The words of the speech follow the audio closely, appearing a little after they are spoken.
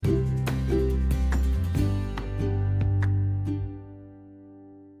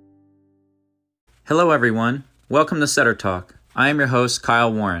Hello, everyone. Welcome to Setter Talk. I am your host,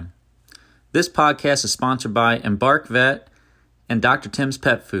 Kyle Warren. This podcast is sponsored by Embark Vet and Dr. Tim's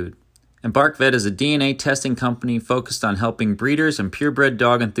Pet Food. Embark Vet is a DNA testing company focused on helping breeders and purebred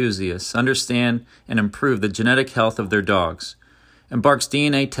dog enthusiasts understand and improve the genetic health of their dogs. Embark's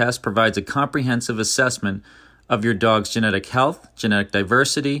DNA test provides a comprehensive assessment of your dog's genetic health, genetic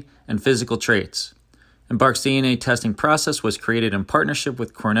diversity, and physical traits. Embark's DNA testing process was created in partnership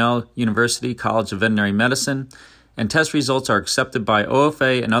with Cornell University College of Veterinary Medicine, and test results are accepted by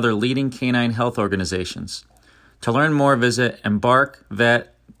OFA and other leading canine health organizations. To learn more, visit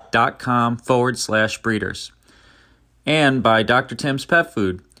embarkvet.com/breeders. And by Dr. Tim's Pet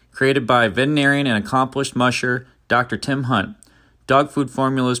Food, created by veterinarian and accomplished musher Dr. Tim Hunt. Dog food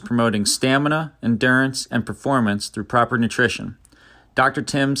formulas promoting stamina, endurance, and performance through proper nutrition. Dr.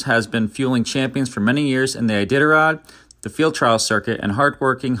 Tim's has been fueling champions for many years in the Iditarod, the field trial circuit, and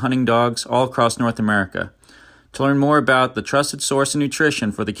hardworking hunting dogs all across North America. To learn more about the trusted source of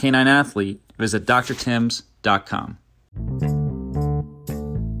nutrition for the canine athlete, visit drtims.com.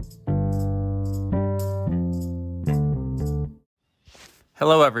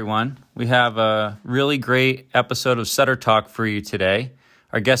 Hello, everyone. We have a really great episode of Setter Talk for you today.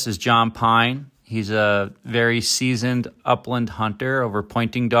 Our guest is John Pine. He's a very seasoned upland hunter over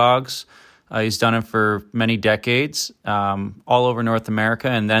pointing dogs. He's done it for many decades, all over North America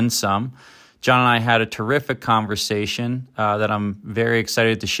and then some. John and I had a terrific conversation that I'm very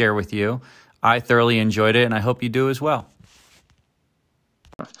excited to share with you. I thoroughly enjoyed it, and I hope you do as well.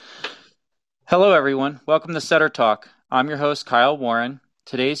 Hello, everyone. Welcome to Setter Talk. I'm your host, Kyle Warren.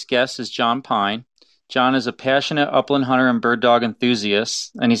 Today's guest is John Pine. John is a passionate upland hunter and bird dog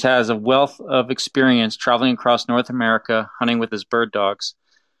enthusiast, and he has a wealth of experience traveling across North America hunting with his bird dogs.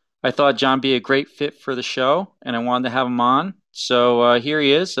 I thought John be a great fit for the show, and I wanted to have him on. So here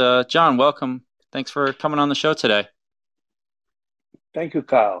he is. John, welcome. Thanks for coming on the show today. Thank you,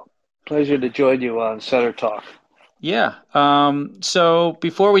 Kyle. Pleasure to join you on Setter Talk. Yeah. So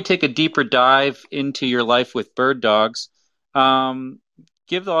before we take a deeper dive into your life with bird dogs,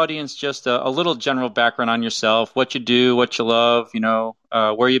 give the audience just a little general background on yourself, what you do, what you love,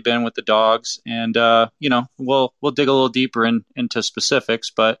 where you've been with the dogs, and we'll dig a little deeper into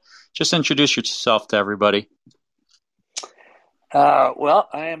specifics, but just introduce yourself to everybody. Well,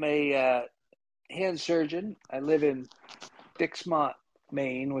 I am a hand surgeon. I live in Dixmont,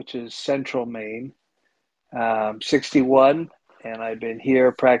 Maine, which is central Maine. 61, and I've been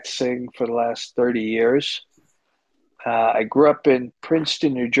here practicing for the last 30 years. I grew up in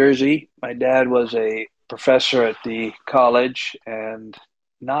Princeton, New Jersey. My dad was a professor at the college and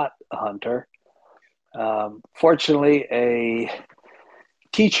not a hunter. Fortunately, a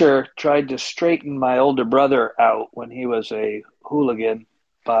teacher tried to straighten my older brother out when he was a hooligan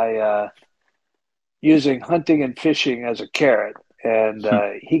by using hunting and fishing as a carrot. And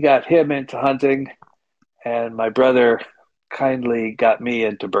he got him into hunting, and my brother kindly got me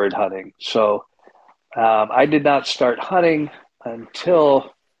into bird hunting. So I did not start hunting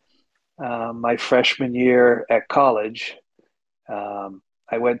until my freshman year at college.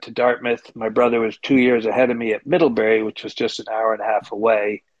 I went to Dartmouth. My brother was 2 years ahead of me at Middlebury, which was just an hour and a half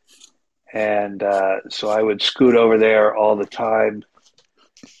away. And so I would scoot over there all the time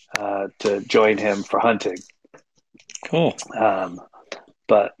to join him for hunting. Cool.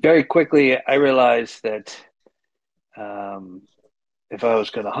 But very quickly, I realized that if I was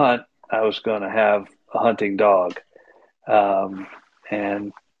going to hunt, I was going to have a hunting dog.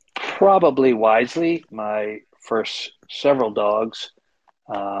 And probably wisely, my first several dogs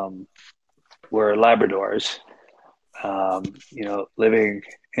were Labradors. Living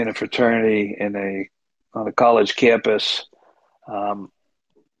in a fraternity on a college campus,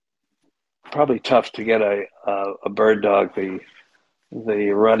 probably tough to get a bird dog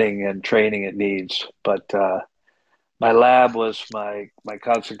the running and training it needs. But my lab was my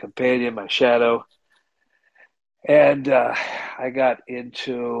constant companion, my shadow. And I got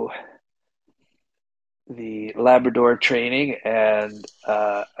into the Labrador training, and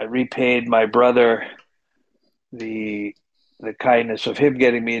I repaid my brother the kindness of him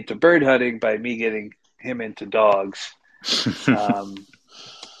getting me into bird hunting by me getting him into dogs.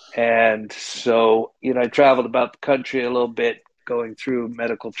 And so, I traveled about the country a little bit, going through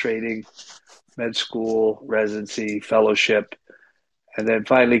medical training, med school, residency, fellowship, and then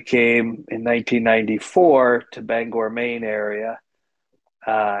finally came in 1994 to Bangor, Maine area,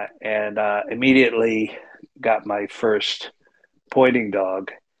 and immediately got my first pointing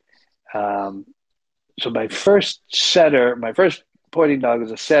dog. So my first pointing dog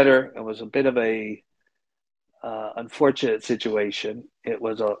was a setter. It was a bit of a unfortunate situation. It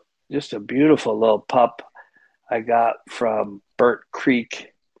was a just a beautiful little pup I got from Burt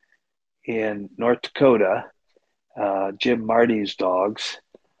Creek in North Dakota, Jim Marty's dogs.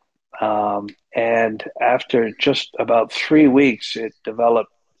 And after just about 3 weeks, it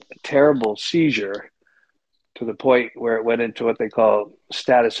developed a terrible seizure to the point where it went into what they call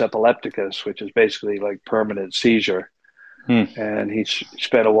status epilepticus, which is basically like permanent seizure. Hmm. And he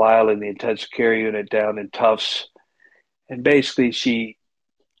spent a while in the intensive care unit down in Tufts. And basically, she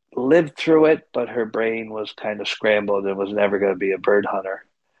lived through it, but her brain was kind of scrambled and was never going to be a bird hunter.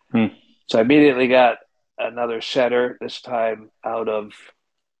 Hmm. So I immediately got another setter, this time out of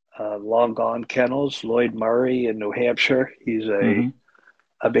Long Gone Kennels, Lloyd Murray in New Hampshire. He's Mm-hmm.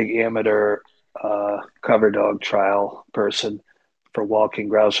 a big amateur cover dog trial person for walking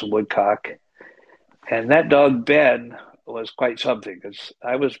grouse and woodcock. And that dog Ben was quite something because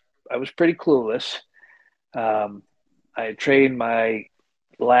I was pretty clueless. Um, I trained my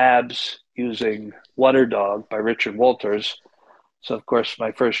labs using Water Dog by Richard Walters. So of course,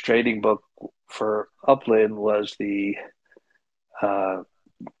 my first training book for Upland was the uh,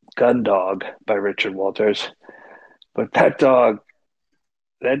 Gun Dog by Richard Walters. But that dog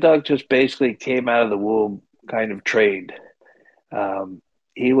just basically came out of the womb kind of trained. Um,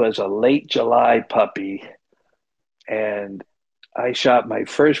 he was a late July puppy, and I shot my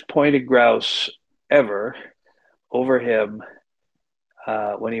first pointed grouse ever over him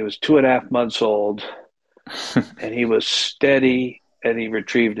when he was 2.5 months old, and he was steady, and he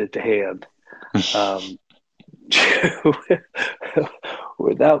retrieved it to hand. Um,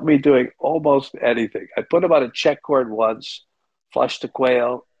 without me doing almost anything. I put him on a check cord once, flushed the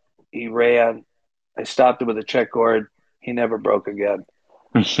quail. He ran. I stopped him with a check cord. He never broke again.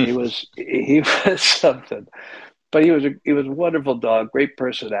 He was something, but he was a wonderful dog, great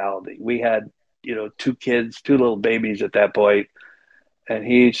personality. We had two kids, two little babies at that point, and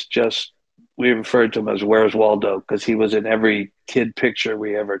he's just we referred to him as Where's Waldo because he was in every kid picture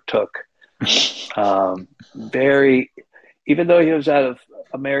we ever took. Very, even though he was out of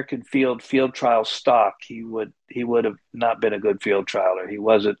American field trial stock, he would have not been a good field trialer. He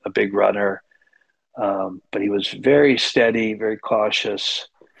wasn't a big runner, but he was very steady, very cautious.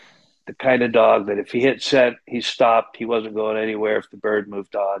 The kind of dog that if he hit scent, he stopped. He wasn't going anywhere. If the bird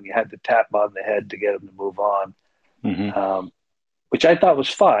moved on, you had to tap him on the head to get him to move on, Mm-hmm. which I thought was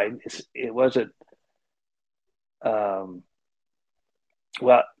fine. It wasn't. Um,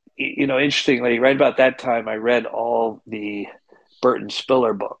 well, interestingly, right about that time, I read all the Burton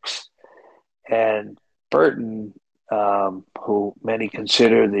Spiller books, and Burton, who many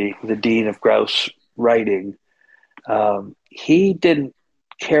consider the dean of grouse writing, he didn't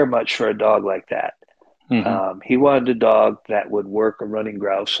care much for a dog like that. Mm-hmm. He wanted a dog that would work a running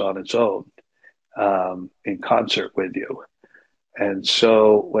grouse on its own, in concert with you. And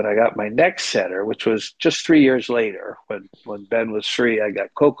so when I got my next setter, which was just 3 years later, when Ben was free, I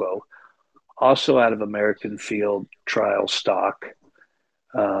got Coco, also out of American Field trial stock,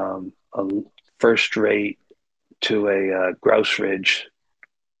 a first rate to a Grouse Ridge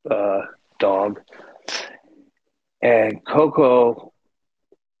uh, dog. And Coco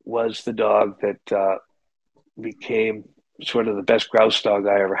was the dog that became sort of the best grouse dog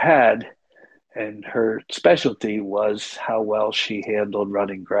I ever had. And her specialty was how well she handled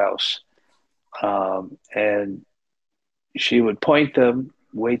running grouse. And she would point them,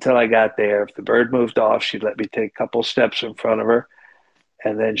 wait till I got there. If the bird moved off, she'd let me take a couple steps in front of her,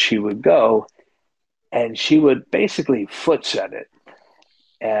 and then she would go, and she would basically foot set it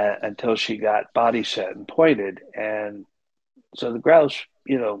until she got body set and pointed. And so the grouse,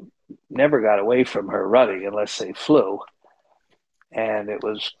 never got away from her running unless they flew. And it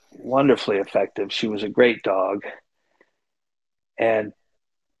was wonderfully effective. She was a great dog. And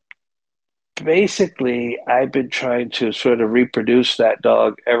basically, I've been trying to sort of reproduce that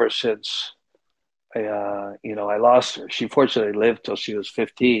dog ever since I lost her. She fortunately lived till she was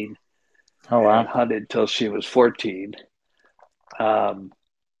 15 Oh, and wow. hunted till she was 14. Um,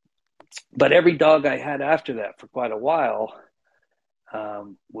 but every dog I had after that for quite a while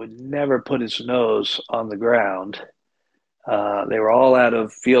would never put his nose on the ground. They were all out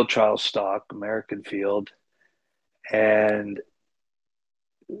of field trial stock, American Field, and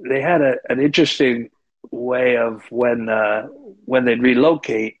they had an interesting way of when they'd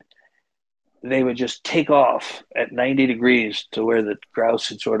relocate, they would just take off at 90 degrees to where the grouse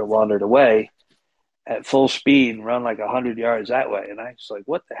had sort of wandered away at full speed and run like 100 yards that way. And I was like,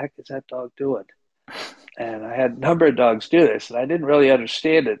 what the heck is that dog doing? And I had a number of dogs do this, and I didn't really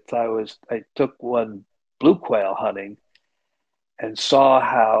understand it. I took one blue quail hunting and saw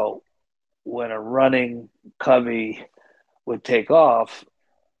how when a running covey would take off,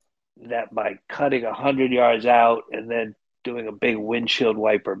 that by cutting 100 yards out and then doing a big windshield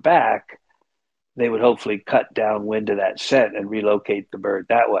wiper back, they would hopefully cut downwind of that scent and relocate the bird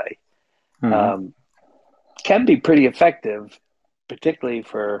that way. Hmm. Um, can be pretty effective, particularly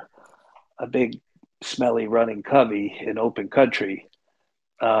for a big, smelly running covey in open country.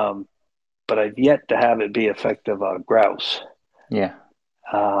 Um, but I've yet to have it be effective on grouse. Yeah.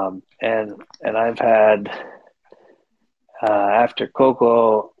 And I've had after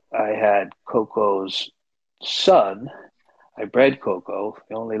Coco, I had Coco's son. I bred Coco,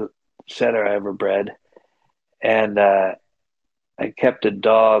 the only setter I ever bred, and I kept a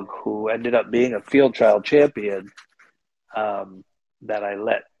dog who ended up being a field trial champion um, that I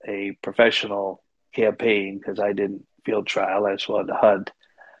let a professional campaign because I didn't field trial. I just wanted to hunt.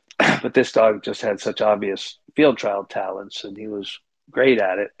 But this dog just had such obvious field trial talents, and he was great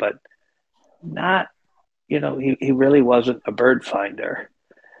at it, but not, he really wasn't a bird finder.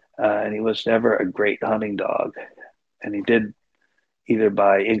 And he was never a great hunting dog. And he did, either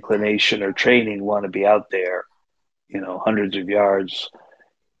by inclination or training, want to be out there, hundreds of yards,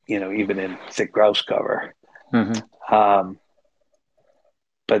 even in thick grouse cover. Hmm. Um,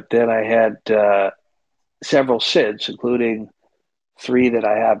 but then I had several SIDs, including three that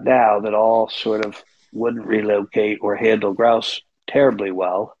I have now, that all sort of wouldn't relocate or handle grouse terribly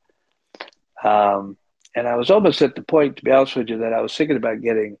well. Um, and I was almost at the point, to be honest with you, that I was thinking about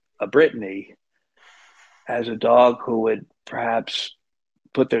getting a Brittany as a dog who would perhaps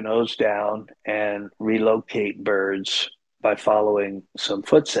put their nose down and relocate birds by following some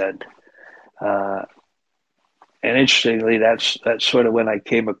foot scent. Uh, and interestingly, that's sort of when I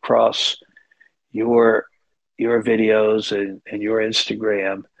came across your your videos and your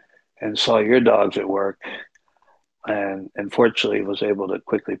Instagram and saw your dogs at work, and fortunately was able to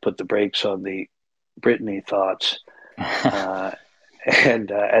quickly put the brakes on the Brittany thoughts. Uh,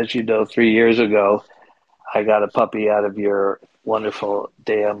 and as you know, 3 years ago, I got a puppy out of your wonderful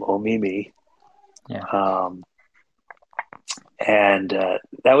Dam Omimi. Yeah. Um, and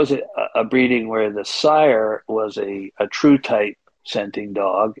that was a breeding where the sire was a true type scenting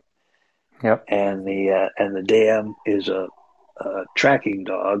dog, Yep. and the dam is a tracking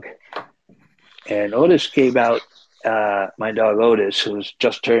dog. And Otis came out. My dog Otis, who's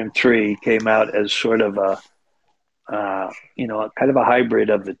just turned 3, came out as sort of kind of a hybrid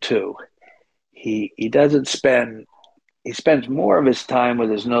of the two. He doesn't spend he spends more of his time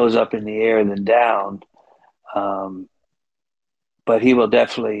with his nose up in the air than down, um, but he will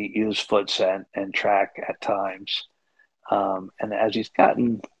definitely use foot scent and track at times. And as he's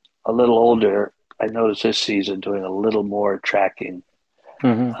gotten a little older, I noticed this season doing a little more tracking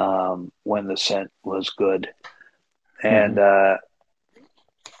Hmm. when the scent was good. And Hmm. uh,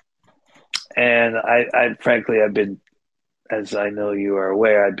 and I frankly, I've been, as I know you are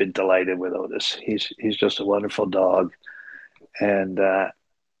aware, I've been delighted with Otis. He's just a wonderful dog, and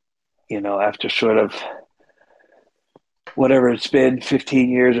after sort of whatever it's been, 15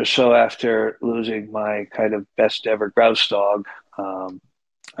 years or so after losing my kind of best ever grouse dog,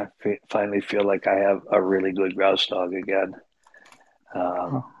 I finally feel like I have a really good grouse dog again.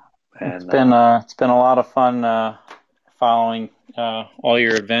 Um, It's and been it's been a lot of fun following all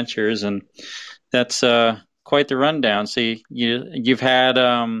your adventures, and that's quite the rundown. So you've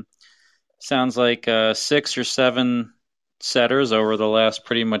had sounds like 6 or 7 setters over the last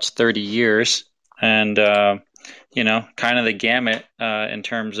pretty much 30 years, and kind of the gamut in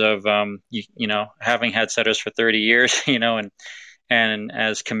terms of having had setters for 30 years, and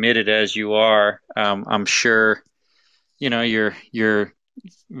as committed as you are, I'm sure you're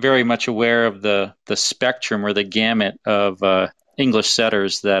very much aware of the spectrum or the gamut of English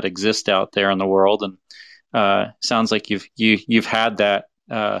setters that exist out there in the world, and sounds like you've had that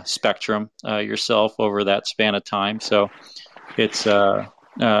spectrum yourself over that span of time. So it's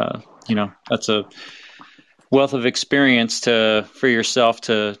that's a wealth of experience to for yourself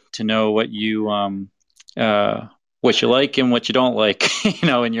to know uh, what you like and what you don't like,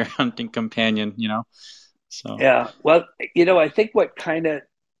 in your hunting companion. So yeah, well, I think what kind of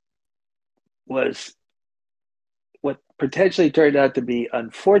was what potentially turned out to be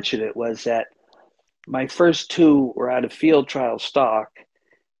unfortunate was that my first two were out of field trial stock,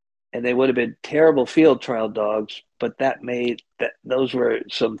 and they would have been terrible field trial dogs, but those were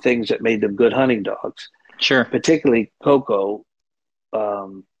some things that made them good hunting dogs, sure. particularly Coco.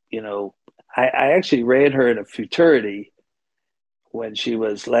 Um, you know, I actually ran her in a futurity when she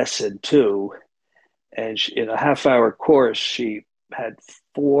was less than 2, and in a half-hour course, she had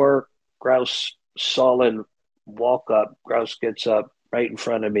 4 grouse solid walk up. Grouse gets up right in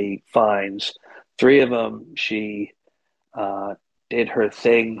front of me, finds 3 of them. She uh, did her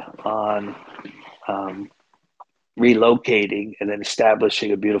thing on um, relocating and then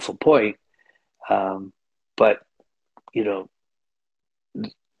establishing a beautiful point. But you know,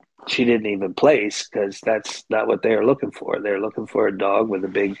 she didn't even place because that's not what they were looking for. They're looking for a dog with a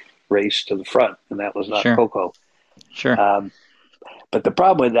big race to the front, and that was not Sure. Coco. Sure. Um, but the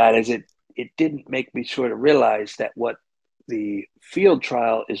problem with that is it didn't make me sort of realize that what the field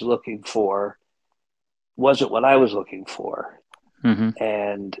trial is looking for wasn't what I was looking for. Hmm.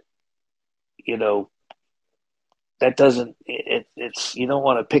 And you know, that doesn't it's you don't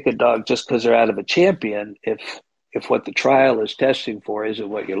want to pick a dog just because they're out of a champion if what the trial is testing for isn't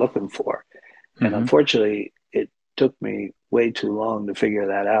what you're looking for. And Hmm. unfortunately, it took me way too long to figure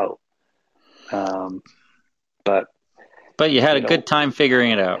that out. Um, but But you had a you good know, time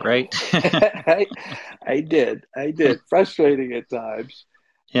figuring it out, right? I, I did, frustrating at times.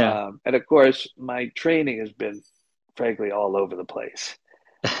 Yeah. And of course, my training has been, frankly, all over the place.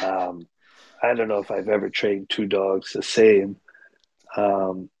 Um, I don't know if I've ever trained two dogs the same.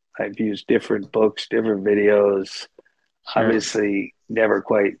 Um, I've used different books, different videos, Sure. obviously never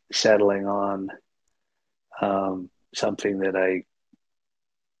quite settling on something that I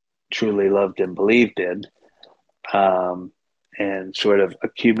truly loved and believed in, um, and sort of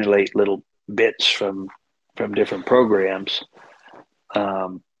accumulate little bits from different programs.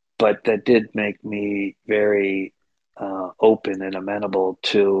 Um, but that did make me very open and amenable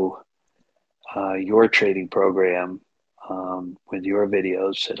to your training program with your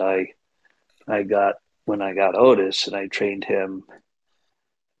videos that I got when I got Otis, and I trained him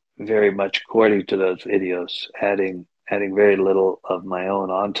very much according to those videos, adding very little of my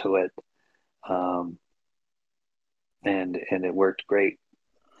own onto it, um, and it worked great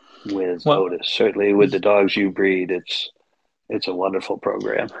with Well, Otis. Certainly, with the dogs you breed, it's a wonderful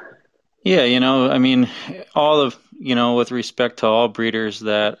program. yeah, I mean, all of, with respect to all breeders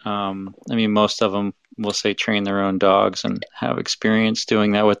that, I mean, most of them will say train their own dogs and have experience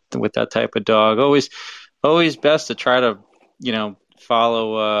doing that with that type of dog. Always best to try to,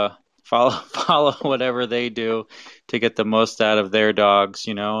 follow whatever they do to get the most out of their dogs,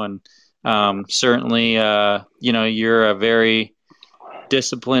 and certainly, you're a very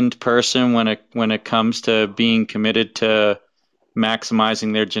disciplined person when it comes to being committed to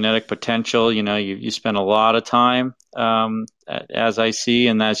maximizing their genetic potential. You spend a lot of time, as I see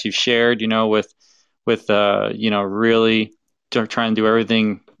and as you've shared, with really trying to do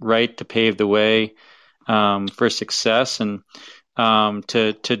everything right to pave the way for success. And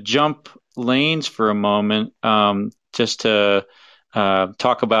to jump lanes for a moment, just to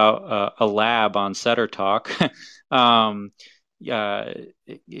talk about a lab on Setter Talk. um, uh,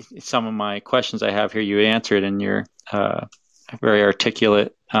 some of my questions I have here, you answered in your very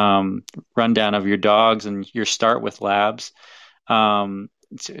articulate rundown of your dogs and your start with labs. Um,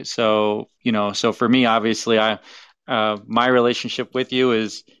 so for me, obviously, my relationship with you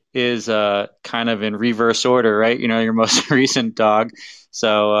is kind of in reverse order, right? Your most recent dog.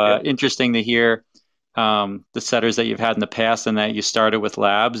 So Yep. interesting to hear the setters that you've had in the past and that you started with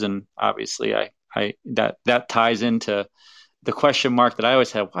labs. And obviously, I that ties into the question mark that I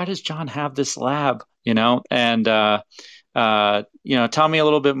always had. Why does John have this lab? And tell me a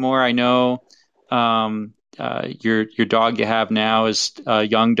little bit more. I know your dog you have now is a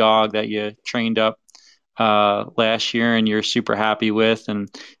young dog that you trained up last year, and you're super happy with. And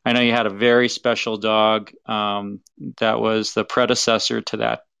I know you had a very special dog that was the predecessor to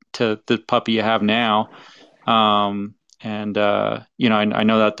the puppy you have now. And I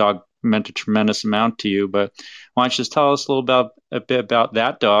know that dog meant a tremendous amount to you. But why don't you just tell us a bit about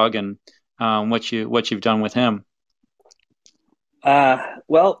that dog and what you've done with him?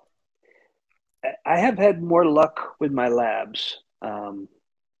 Well, I have had more luck with my labs.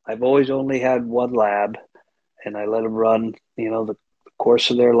 I've always only had one lab, and I let them run, the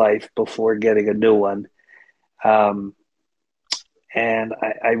course of their life before getting a new one. Um, and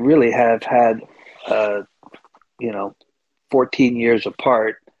I really have had, uh, you know, 14 years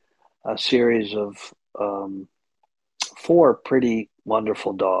apart, a series of four pretty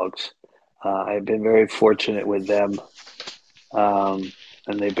wonderful dogs. I've been very fortunate with them,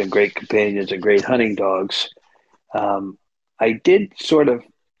 and they've been great companions and great hunting dogs. Um, I did sort of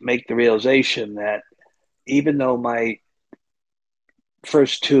make the realization that even though my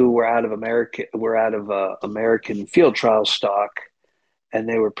first two were out of American field trial stock, and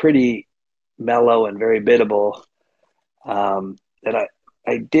they were pretty mellow and very biddable. That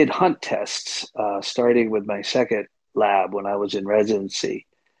I did hunt tests starting with my second lab when I was in residency,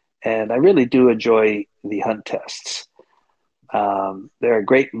 and I really do enjoy the hunt tests. They're a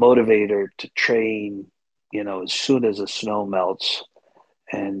great motivator to train. As soon as the snow melts,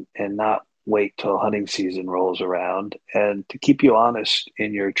 and not wait till hunting season rolls around, and to keep you honest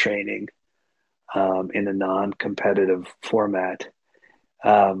in your training in a non-competitive format.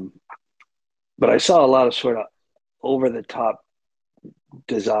 Um, but I saw a lot of sort of over the top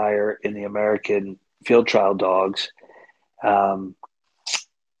desire in the American field trial dogs. Um,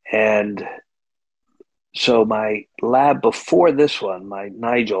 and so my lab before this one, my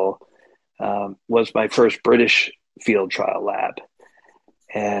Nigel, was my first British field trial lab.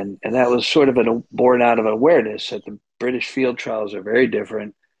 And that was sort of born out of an awareness that the British field trials are very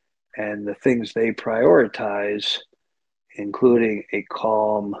different, and the things they prioritize, including a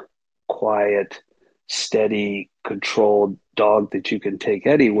calm, quiet, steady, controlled dog that you can take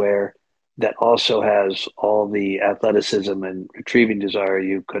anywhere, that also has all the athleticism and retrieving desire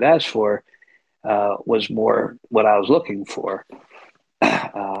you could ask for, was more what I was looking for.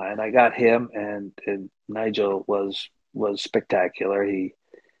 And I got him, and Nigel was spectacular. He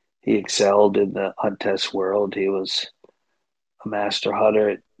excelled in the hunt test world. He was a master hunter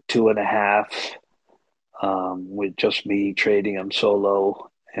at 2.5, with just me trading him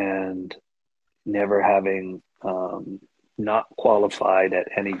solo and never having not qualified at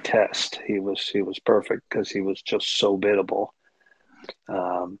any test. He was perfect because he was just so biddable.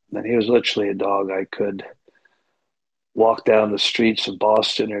 And he was literally a dog I could walk down the streets of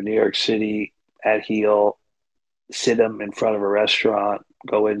Boston or New York City at heel, sit him in front of a restaurant,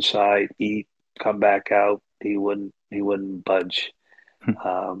 go inside, eat, come back out. He wouldn't budge.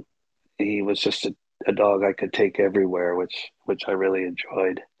 Um, he was just a dog I could take everywhere, which I really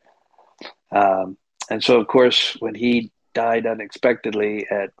enjoyed. Um, and so, of course, when he died unexpectedly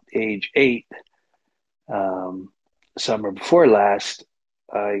at age 8, um, summer before last,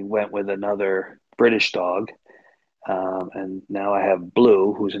 I went with another British dog, and now I have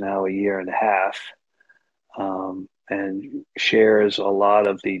Blue, who's now a year and a half, and shares a lot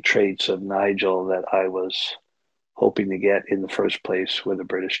of the traits of Nigel that I was hoping to get in the first place with a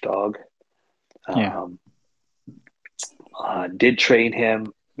British dog. Yeah. Um, did train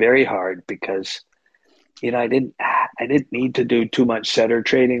him very hard because I didn't need to do too much setter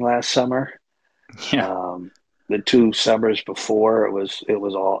training last summer. Yeah. The 2 summers before, it was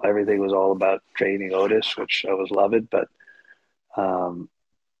all everything was all about training Otis, which I was loving. But um,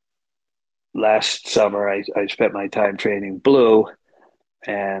 last summer, I spent my time training Blue,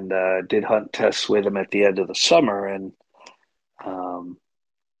 and did hunt tests with him at the end of the summer, um,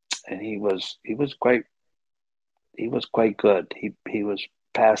 and he was quite good. He was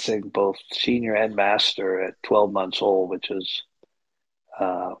passing both senior and master at 12 months old, which is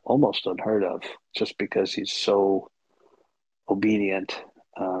almost unheard of, just because he's so obedient,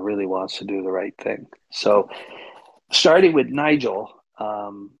 really wants to do the right thing. So, starting with Nigel,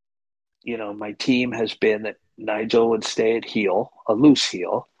 my team has been that Nigel would stay at heel, a loose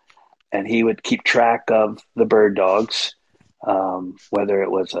heel, and he would keep track of the bird dogs, whether it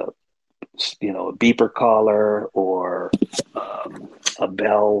was a beeper collar or a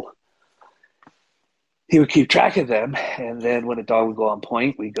bell. He would keep track of them, and then when a dog would go on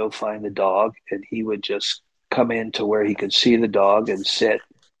point, we'd go find the dog, and he would just come in to where he could see the dog and sit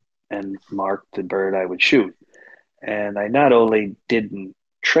and mark the bird I would shoot. And I not only didn't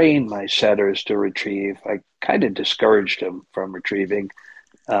train my setters to retrieve, I kind of discouraged him from retrieving,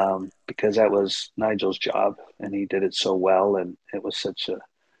 because that was Nigel's job, and he did it so well, and it was such a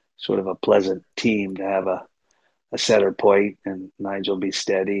sort of a pleasant team to have a setter point and Nigel be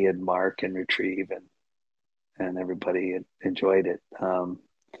steady and mark and retrieve, and everybody enjoyed it.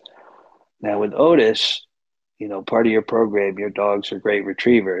 Now with Otis, part of your program, your dogs are great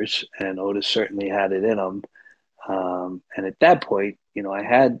retrievers, and Otis certainly had it in him. And at that point, I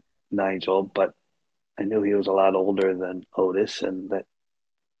had Nigel, but I knew he was a lot older than Otis, and that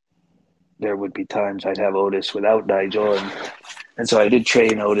there would be times I'd have Otis without Nigel, and so I did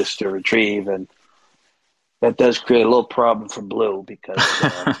train Otis to retrieve, and that does create a little problem for Blue because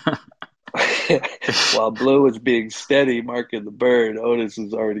while Blue is being steady marking the bird, Otis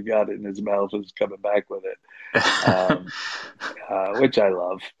has already got it in his mouth and is coming back with it, which I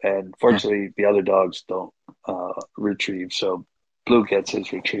love. And fortunately, the other dogs don't retrieve, so Blue gets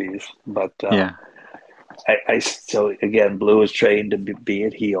his retrieves. But Yeah. so again, Blue is trained to be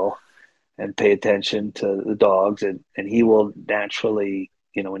at heel and pay attention to the dogs, and he will naturally,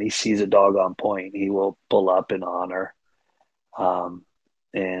 when he sees a dog on point, he will pull up in honor, um,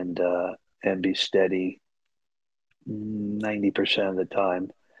 and be steady 90% of the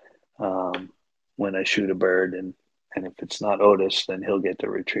time, when I shoot a bird, and if it's not Otis, then he'll get to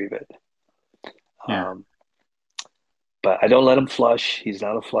retrieve it. Yeah. Um, but I don't let him flush. He's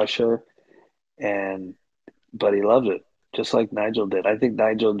not a flusher, and but he loves it. just like Nigel did. I think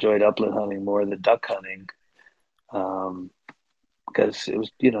Nigel enjoyed upland hunting more than duck hunting, um, because it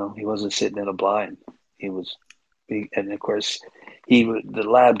was, he wasn't sitting in a blind. He was, and of course, the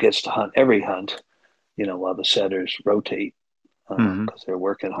lab gets to hunt every hunt, while the setters rotate Hmm. because they're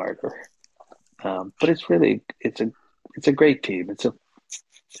working harder. But it's a great team. It's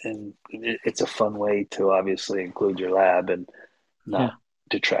a fun way to obviously include your lab and Yeah. not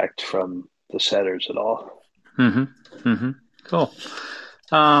detract from the setters at all. Hmm. Hmm. Cool.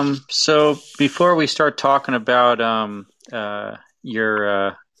 So before we start talking about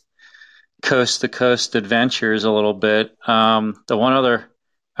your coast to coast adventures a little bit, the one other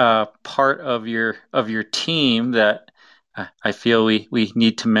part of your team that I feel we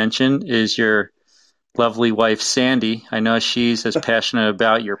need to mention is your lovely wife Sandy. I know she's as passionate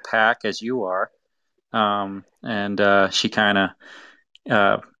about your pack as you are, and she kind of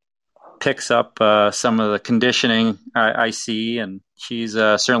uh, picks up some of the conditioning I see, and she's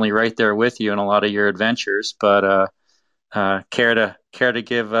certainly right there with you in a lot of your adventures. But care to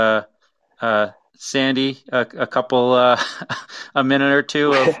give Sandy a couple a minute or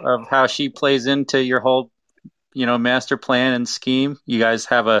two of how she plays into your whole master plan and scheme? You guys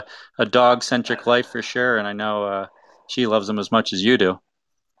have a dog centric life for sure, and I know she loves them as much as you do.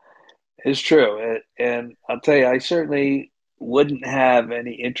 It's true, and I'll tell you, I certainly wouldn't have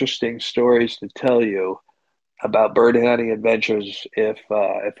any interesting stories to tell you about bird hunting adventures if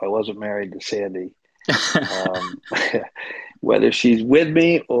I wasn't married to Sandy. Um, whether she's with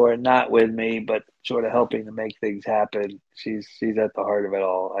me or not with me, but sort of helping to make things happen, she's at the heart of it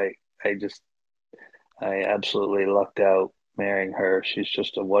all. I absolutely lucked out marrying her. She's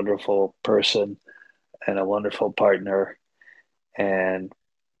just a wonderful person and a wonderful partner. And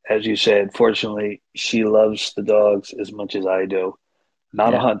as you said, fortunately, she loves the dogs as much as I do.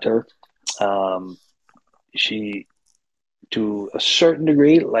 Not a Yeah. hunter. Um, she, to a certain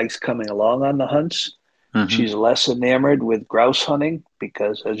degree, likes coming along on the hunts. Hmm. She's less enamored with grouse hunting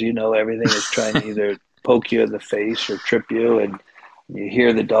because, as you know, everything is trying to either poke you in the face or trip you, and you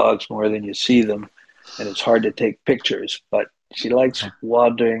hear the dogs more than you see them, and it's hard to take pictures. But she likes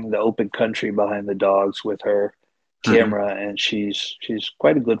wandering the open country behind the dogs with her Hmm. camera, and she's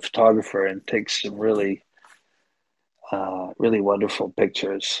quite a good photographer and takes some really wonderful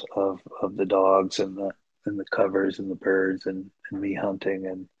pictures of the dogs and the covers and the birds and me hunting.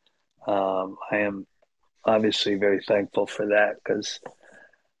 And I am obviously very thankful for that because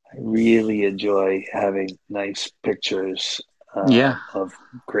I really enjoy having nice pictures Yeah. of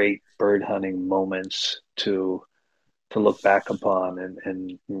great bird hunting moments to look back upon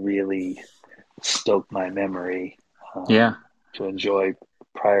and really stoke my memory, Yeah. to enjoy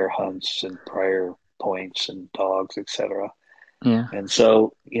prior hunts and prior points and dogs, etc. Yeah. And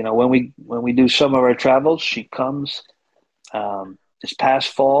so, when we do some of our travels, she comes. This past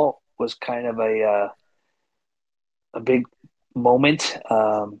fall was kind of a big moment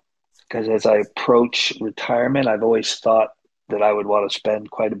because as I approach retirement, I've always thought that I would want to spend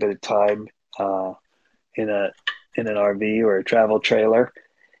quite a bit of time uh, in a in an RV or a travel trailer.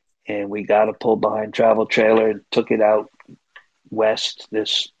 And we got a pull behind travel trailer and took it out west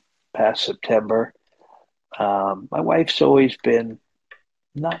this past September. My wife's always been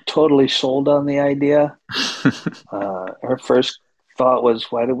not totally sold on the idea. Her first thought was,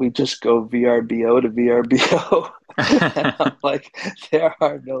 why don't we just go VRBO to VRBO? And I'm like, there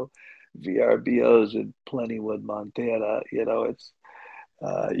are no VRBOs in Plentywood, Montana. It's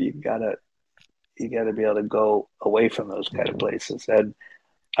you gotta be able to go away from those kind of places. And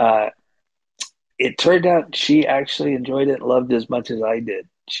uh, it turned out she actually enjoyed it and loved it as much as I did.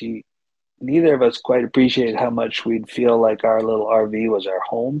 Neither of us quite appreciated how much we'd feel like our little RV was our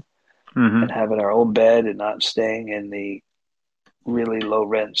home and Hmm. having our own bed and not staying in the really low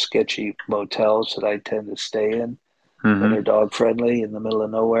rent, sketchy motels that I tend to stay in that are Hmm. dog friendly in the middle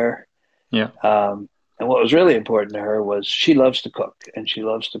of nowhere. Yeah. And what was really important to her was she loves to cook and she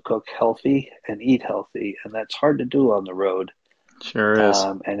loves to cook healthy and eat healthy. And that's hard to do on the road. Sure is.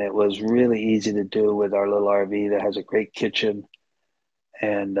 And it was really easy to do with our little RV that has a great kitchen.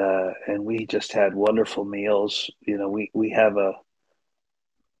 And we just had wonderful meals.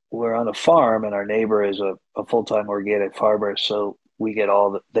 We're on a farm and our neighbor is a full-time organic farmer, so we get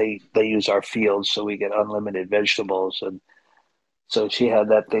all they use our fields, so we get unlimited vegetables. And so she had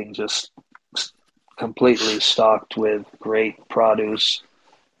that thing just completely stocked with great produce,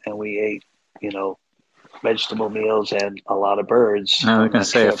 and we ate, you know, vegetable meals and a lot of birds I was on gonna that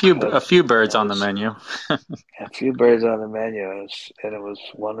say trip. a few birds It on the was menu. a few birds on the menu, and it was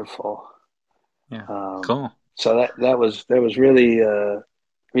wonderful. Yeah. Um, Cool. so that was really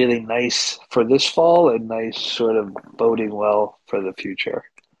really nice for this fall and nice sort of boding well for the future.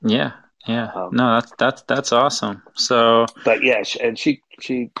 Yeah, yeah. Um, No, that's awesome. So, but yes, and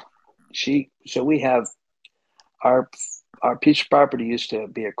so we have our our peach property used to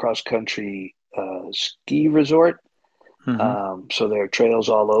be a cross country ski resort. hmm So there are trails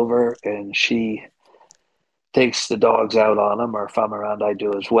all over, and she takes the dogs out on them, or if I'm around, I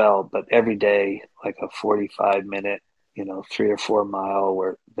do as well. But every day, like a 45 minute, 3 or 4 mile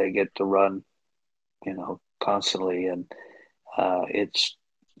where they get to run, constantly, and it's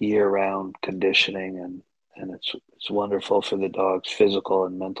year round conditioning, and it's wonderful for the dog's physical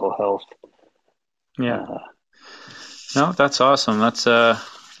and mental health. yeah. Uh, No, that's awesome. That's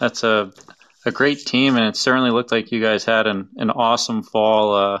a great team, and it certainly looked like you guys had an awesome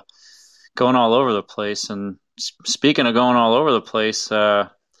fall, going all over the place. And speaking of going all over the place,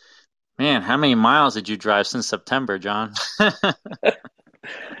 man, how many miles did you drive since September, John?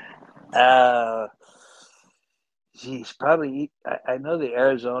 uh, Geez, probably. I know the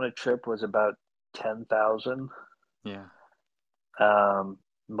Arizona trip was about 10,000. Yeah.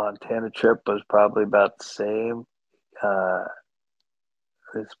 Montana trip was probably about the same. Uh,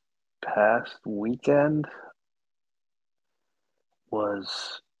 this past weekend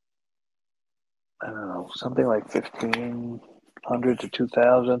was, I don't know, something like 1,500 to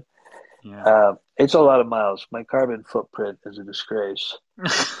 2,000. Yeah. It's a lot of miles. My carbon footprint is a disgrace.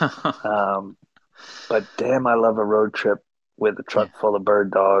 Um, but damn, I love a road trip with a Yeah. truck full of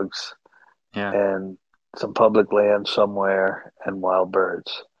bird dogs Yeah. and some public land somewhere and wild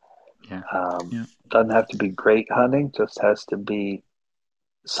birds. Yeah. Um, Yeah. doesn't have to be great hunting, just has to be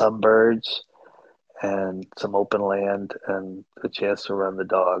some birds and some open land and a chance to run the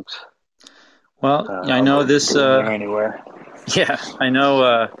dogs. Well, I I'll know go this. damn near anywhere. Yeah, I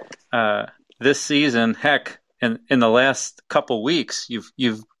know. This season, heck, in the last couple weeks,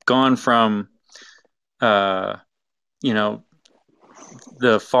 you've gone from uh, you know,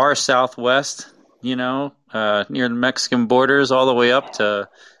 the far southwest, near the Mexican borders, all the way up to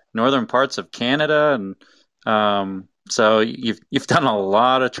northern parts of Canada, and so you've done a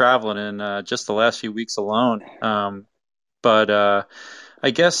lot of traveling in just the last few weeks alone. But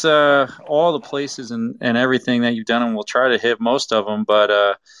I guess all the places and everything that you've done, and we'll try to hit most of them.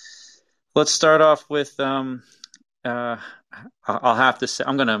 But let's start off with uh, I'll have to say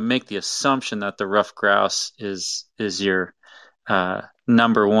I'm going to make the assumption that the ruffed grouse is your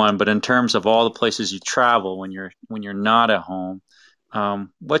number one. But in terms of all the places you travel when you're not at home,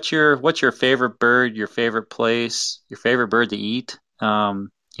 what's your favorite bird, your favorite place, your favorite bird to eat?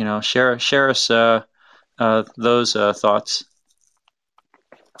 Share us those thoughts.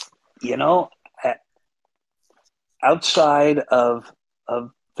 You know, outside of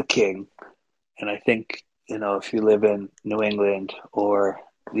the king, and I think if you live in New England or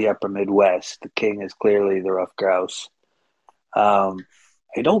the Upper Midwest, the king is clearly the ruffed grouse. Um,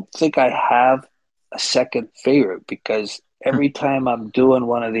 I don't think I have a second favorite because every time I'm doing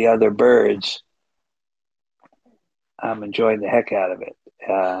one of the other birds, I'm enjoying the heck out of it.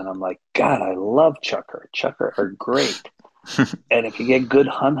 And I'm like, God, I love chukar. Chukar are great. And if you get good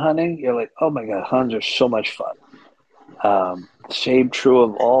hunting, you're like, oh my God, huns are so much fun. Same true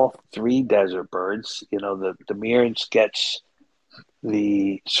of all three desert birds. The Mearns gets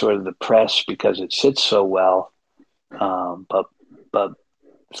the sort of the press because it sits so well. But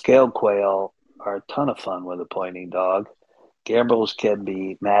scale quail are a ton of fun with a pointing dog. Gambrels can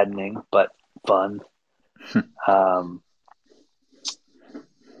be maddening, but fun. Um,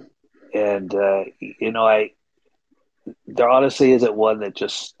 and I there honestly isn't one that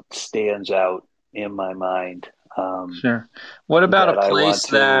just stands out in my mind Sure. What about a that I want place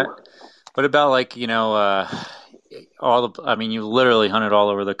that, to. what about like, I mean, you literally hunted all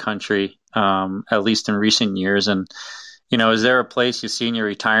over the country, at least in recent years. And, is there a place you see in your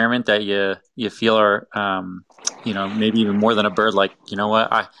retirement that you feel are, maybe even more than a bird, like,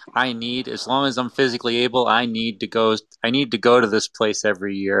 what, I need, as long as I'm physically able, I need to go to this place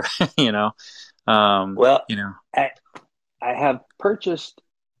every year, you know? Um, Well, you know, I, I have purchased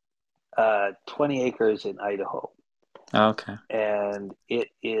 20 acres in Idaho, okay. and it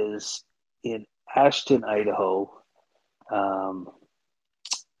is in Ashton, Idaho, um,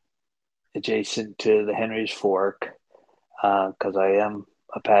 adjacent to the Henry's Fork, because I am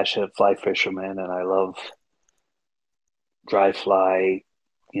a passionate fly fisherman and I love dry fly,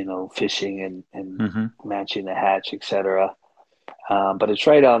 fishing and hmm matching the hatch, etc. But it's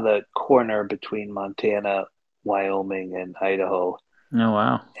right on the corner between Montana, Wyoming, and Idaho, Oh,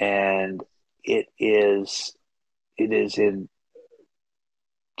 wow. and it is in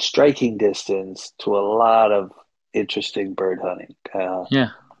striking distance to a lot of interesting bird hunting. Yeah.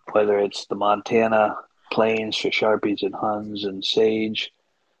 whether it's the Montana plains for Sharpies and Huns and sage,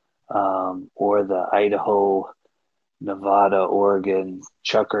 or the Idaho, Nevada, Oregon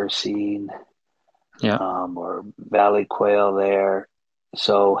chukar scene, Yeah. or valley quail there.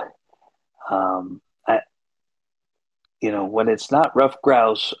 So, um, I, when it's not rough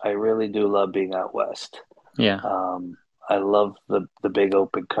grouse, I really do love being out west. Yeah. Um, I love the big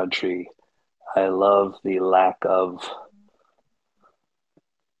open country. I love the lack of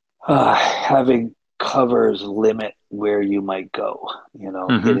having covers limit where you might go,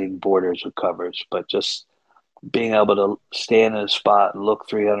 Mm-hmm. hitting borders with covers, but just being able to stand in a spot and look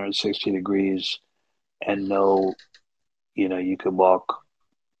 360 degrees and know, you can walk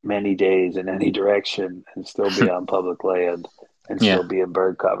many days in any direction and still be on public land and Yeah. still be in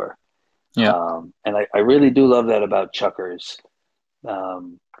bird cover. Yeah. And I really do love that about chukars.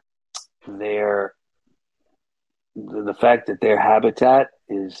 Um, they're the fact that their habitat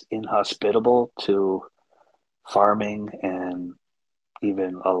is inhospitable to farming and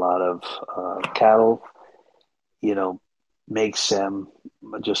even a lot of cattle, you know, makes them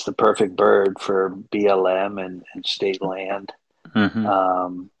just the perfect bird for BLM and state land,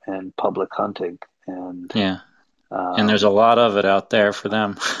 Mm-hmm. and public hunting. And Yeah. And there's a um, lot of it out there for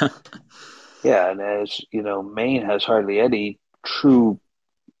them. yeah, and as you know, Maine has hardly any true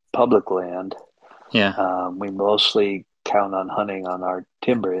public land. Yeah. We mostly count on hunting on our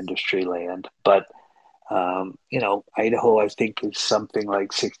timber industry land, but Idaho, I think, is something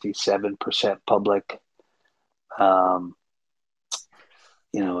like 67% public. Um,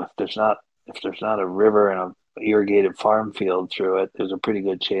 if there's not a river and a irrigated farm field through it, there's a pretty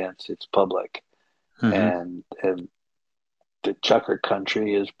good chance it's public. Mm-hmm. And the Chukar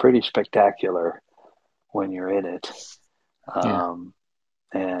country is pretty spectacular when you're in it. Yeah. Um,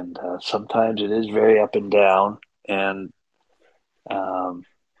 and sometimes it is very up and down, and um,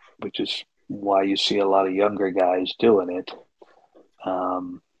 which is why you see a lot of younger guys doing it.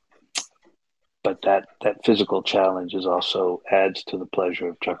 Um, but that physical challenge is also adds to the pleasure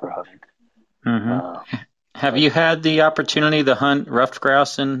of chukar hunting. Mm-hmm. Uh, Have but you had the opportunity to hunt ruffed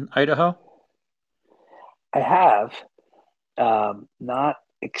grouse in Idaho? I have, not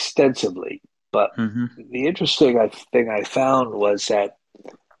extensively, but Mm-hmm. the interesting thing I found was that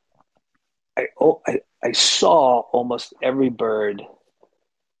I saw almost every bird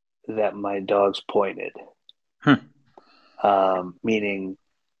that my dogs pointed, Hmm. meaning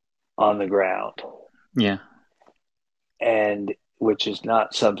on the ground, Yeah. and which is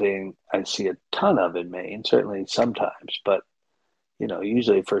not something I see a ton of in Maine. Certainly sometimes, but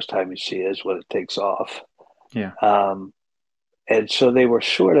usually the first time you see it is when it takes off. Yeah. Um, and so they were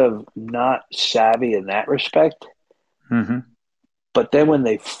sort of not savvy in that respect. Mm-hmm. But then when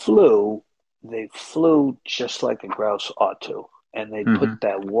they flew just like a grouse ought to. And they'd Mm-hmm. put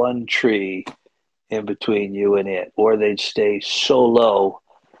that one tree in between you and it, or they'd stay so low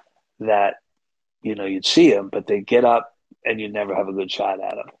that, you'd see them, but they'd get up and you'd never have a good shot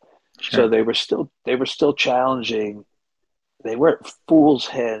at them. So Sure. they were still challenging. They weren't fool's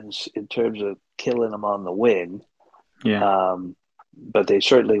hens in terms of killing them on the wing, Yeah. but they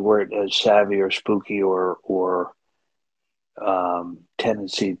certainly weren't as savvy or spooky or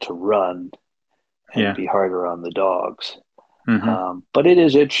tendency to run and Yeah. be harder on the dogs. Mm-hmm. But it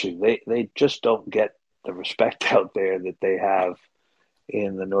is interesting. They just don't get the respect out there that they have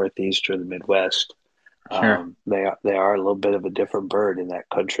in the Northeast or the Midwest. Sure. They are a little bit of a different bird in that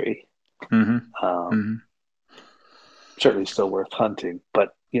country. Mm-hmm. Um, Mm-hmm. Certainly still worth hunting.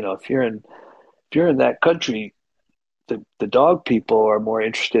 But if you're in that country, the dog people are more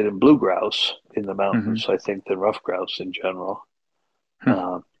interested in blue grouse in the Mm-hmm. mountains, I think, than rough grouse in general.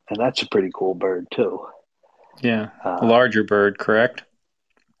 Hmm. And that's a pretty cool bird too. Yeah. A Uh, larger bird, correct?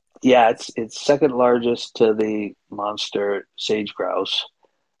 yeah, it's second largest to the monster sage grouse.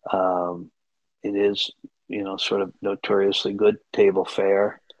 Um, it is, sort of notoriously good table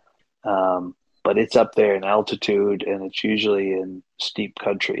fare, but it's up there in altitude and it's usually in steep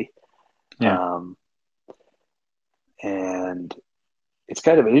country. Yeah. Um, and it's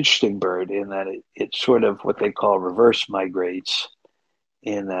kind of an interesting bird in that it sort of what they call reverse migrates,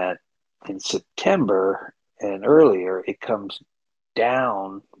 in that in September and earlier, it comes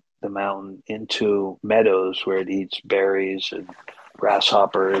down the mountain into meadows where it eats berries and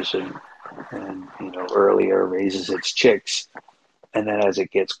grasshoppers and earlier raises its chicks. And then as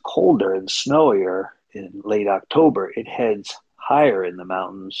it gets colder and snowier in late October, it heads higher in the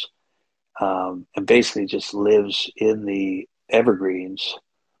mountains, and basically just lives in the evergreens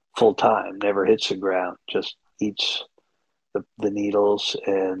full time, never hits the ground, just eats the needles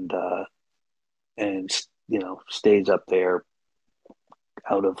and stays up there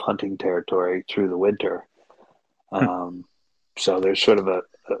out of hunting territory through the winter. Hmm. Um, so there's sort of a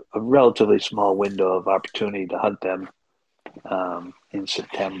relatively small window of opportunity to hunt them in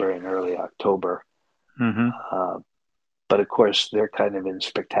September and early October. Mm-hmm. Uh, but of course, they're kind of in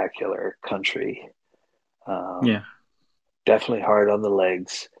spectacular country. Um, Yeah. Definitely hard on the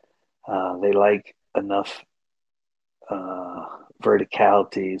legs. They like enough uh,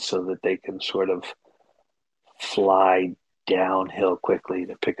 verticality so that they can sort of fly downhill quickly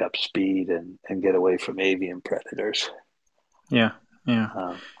to pick up speed and get away from avian predators. Yeah. Yeah.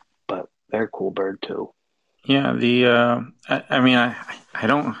 Um, but they're a cool bird too. Yeah. I mean, I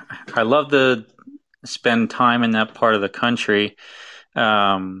don't, I love to spend time in that part of the country.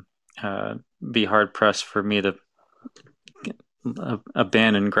 Um, uh, be hard pressed for me to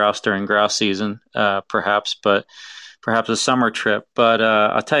abandon grouse during grouse season, perhaps, but perhaps a summer trip. But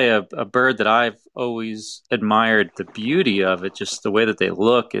I'll tell you, a bird that I've always admired the beauty of it, just the way that they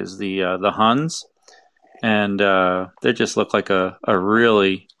look, is the Huns, and they just look like a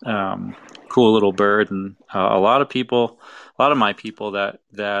really cool little bird. And a lot of my people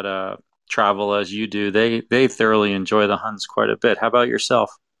that travel as you do, they thoroughly enjoy the Huns quite a bit. How about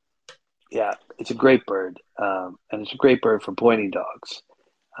yourself? Yeah, it's a great bird, and it's a great bird for pointing dogs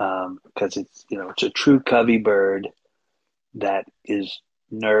because it's a true covey bird that is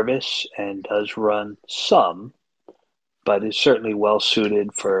nervous and does run some, but is certainly well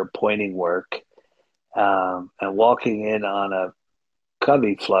suited for pointing work. And walking in on a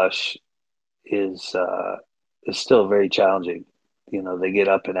covey flush is still very challenging. They get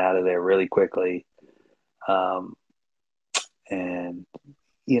up and out of there really quickly, um, and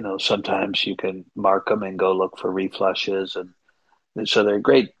sometimes you can mark them and go look for reflushes, and so they're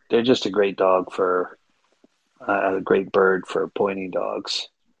great. They're just a great dog for a great bird for pointing dogs.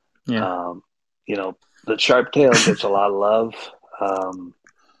 Yeah, Um, the sharp tail gets a lot of love. Um,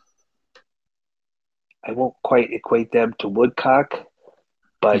 I won't quite equate them to woodcock, yeah.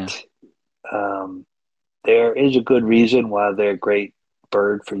 but um, there is a good reason why they're a great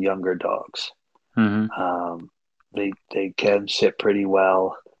bird for younger dogs. Hmm. Um, they can sit pretty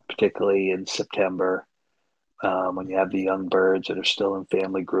well, particularly in September when you have the young birds that are still in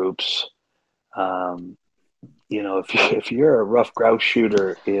family groups. Um, if you're a rough grouse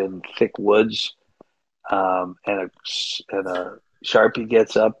shooter in thick woods, and a sharpie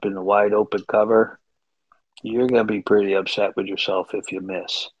gets up in a wide open cover, you're going to be pretty upset with yourself if you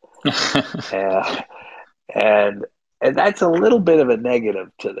miss. Uh, and and that's a little bit of a negative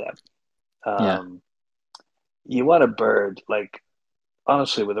to them. Yeah, Um, you want a bird like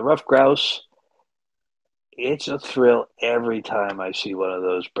honestly with a rough grouse. It's a thrill every time I see one of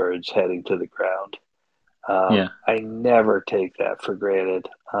those birds heading to the ground. yeah, I never take that for granted.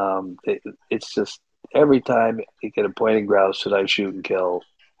 It's just every time you get a pointing grouse that I shoot and kill,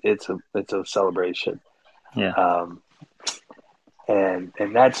 it's a celebration. yeah, Um, and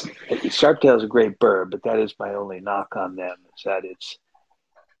that's Sharptail is a great bird, but that is my only knock on them is that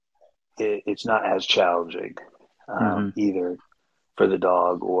it's not as challenging hmm, either for the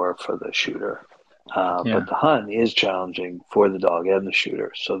dog or for the shooter. yeah, But the hunt is challenging for the dog and the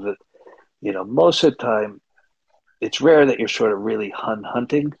shooter. So that most of the time, it's rare that you're sort of really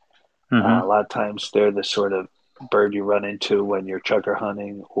hunting. A hmm, lot of times, they're the sort of bird you run into when you're chukar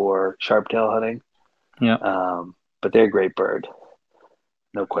hunting or sharptail hunting. yeah. But they're a great bird,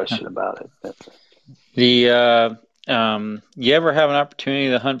 no question about it. You ever have an opportunity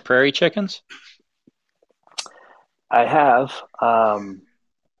to hunt prairie chickens? I have.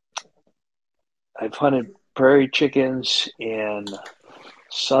 I've hunted prairie chickens in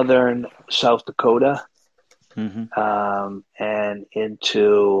southern South Dakota Hmm. and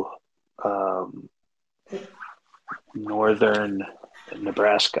into um, northern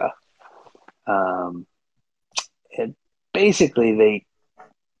Nebraska. Um, and basically, they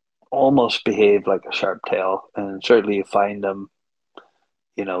almost behave like a sharp tail, and certainly you find them,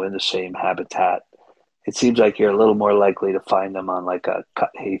 in the same habitat. It seems like you're a little more likely to find them on like a cut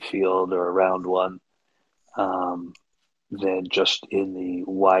hay field or around one um, than just in the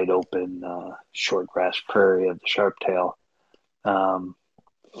wide open short grass prairie of the sharp tail. Um,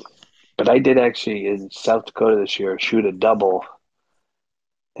 but I did actually in South Dakota this year shoot a double,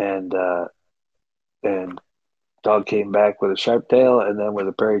 and dog came back with a sharp tail and then with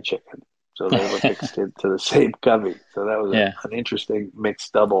a prairie chicken. So they were mixed into the same covey. So that was Yeah. an interesting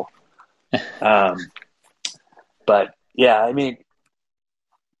mixed double. Um, but yeah, I mean,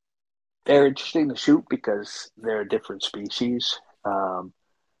 they're interesting to shoot because they're a different species, but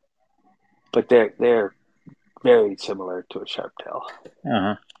they're very similar to a sharp tail.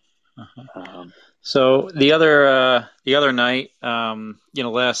 Uh-huh. Uh-huh. Um, So the other night,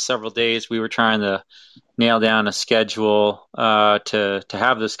 last several days, we were trying to nail down a schedule to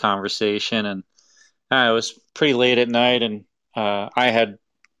have this conversation, and it was pretty late at night, and I had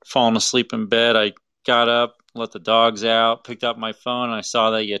fallen asleep in bed. I got up, let the dogs out, picked up my phone, and I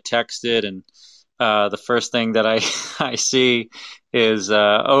saw that you texted, and the first thing that I I see is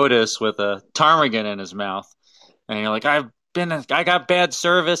Otis with a ptarmigan in his mouth, and you're like, I got bad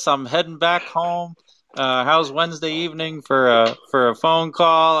service. I'm heading back home. How's Wednesday evening for a phone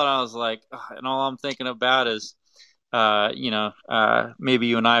call? And I was like, "Ugh," and all I'm thinking about is, maybe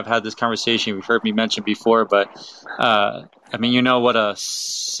you and I have had this conversation. You've heard me mention before, but I mean, you know what a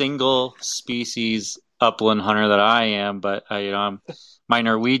single species upland hunter that I am. But I'm my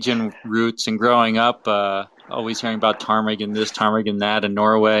Norwegian roots and growing up, always hearing about ptarmigan this, ptarmigan that in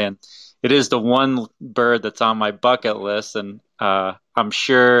Norway, and it is the one bird that's on my bucket list. And I'm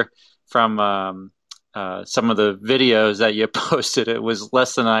sure from some of the videos that you posted, it was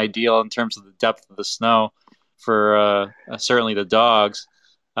less than ideal in terms of the depth of the snow for certainly the dogs.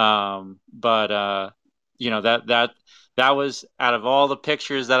 But that was out of all the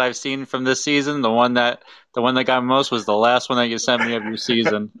pictures that I've seen from this season, the one that got most was the last one that you sent me of your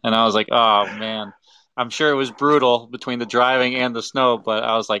season, and I was like, oh man. I'm sure it was brutal between the driving and the snow, but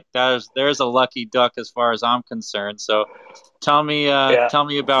I was like, there's a lucky duck as far as I'm concerned. So Yeah. tell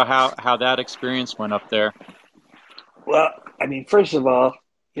me about how that experience went up there. Well, I mean, first of all,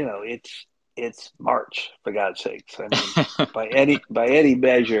 it's March, for God's sakes. I mean, by any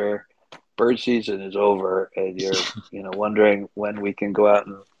measure, bird season is over, and you're wondering when we can go out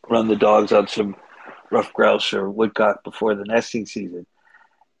and run the dogs on some rough grouse or woodcock before the nesting season.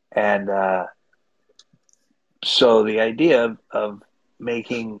 And so the idea of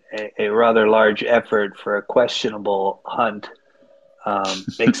making a rather large effort for a questionable hunt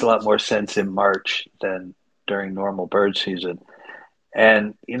makes a lot more sense in March than during normal bird season.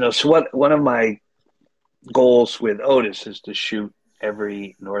 And so one of my goals with Otis is to shoot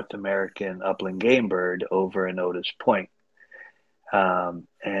every North American upland game bird over in Otis Point.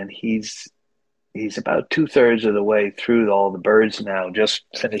 And he's about 2/3 of the way through all the birds now, just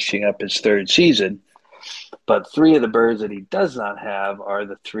finishing up his third season. But three of the birds that he does not have are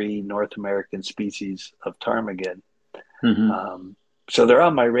the three North American species of ptarmigan. Hmm. So they're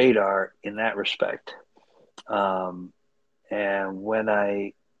on my radar in that respect. Um, and when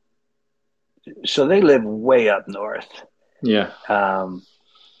I so they live way up north, Yeah. um,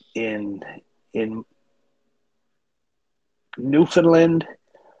 in in Newfoundland.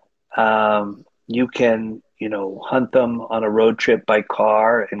 You can hunt them on a road trip by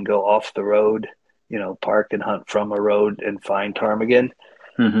car and go off the road. Park and hunt from a road and find ptarmigan.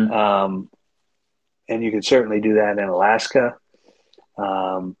 Hmm. Um, and you can certainly do that in Alaska.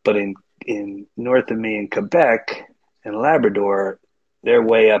 But in north of me in Quebec and Labrador, they're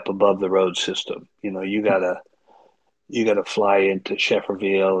way up above the road system. You gotta fly into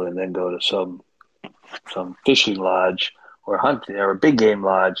Shefferville and then go to some fishing lodge or hunting or a big game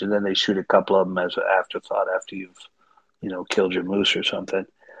lodge, and then they shoot a couple of them as an afterthought after you've killed your moose or something.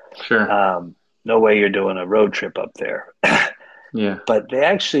 Sure. No way you're doing a road trip up there. Yeah. But they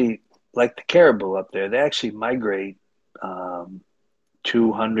actually, like the caribou up there, they actually migrate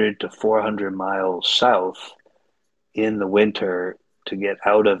 200 to 400 miles south in the winter to get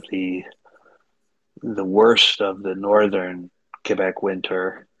out of the worst of the northern Quebec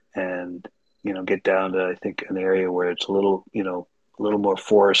winter and get down to I think an area where it's a little more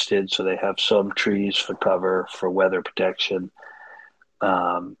forested, so they have some trees for cover for weather protection,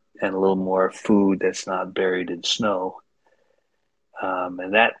 and a little more food that's not buried in snow.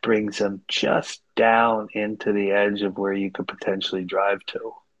 And that brings them just down into the edge of where you could potentially drive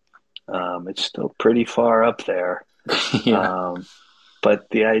to. It's still pretty far up there. Yeah. Um, but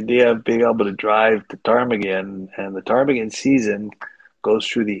the idea of being able to drive to Ptarmigan, and the Ptarmigan season goes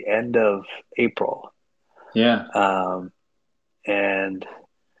through the end of April. Yeah. Um, and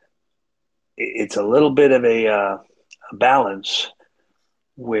it's a little bit of a balance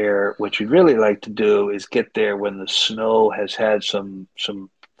where what you'd really like to do is get there when the snow has had some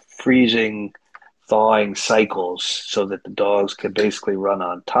freezing, thawing cycles so that the dogs can basically run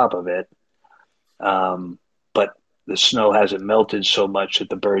on top of it. But the snow hasn't melted so much that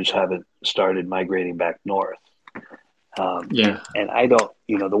the birds haven't started migrating back north. And, Yeah. and I don't,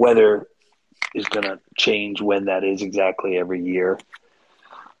 the weather is going to change when that is exactly every year.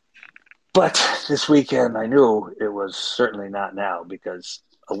 But this weekend, I knew it was certainly not now because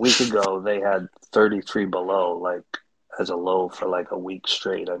a week ago they had 33 below, like as a low for like a week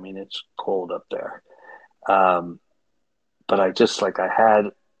straight. I mean, it's cold up there. Um, but I just like I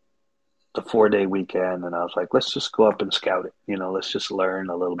had the 4-day weekend, and I was like, let's just go up and scout it. Let's just learn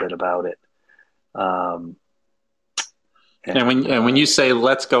a little bit about it. Um, And when you say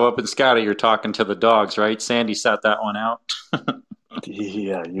let's go up and scout it, you're talking to the dogs, right? Sandy sat that one out.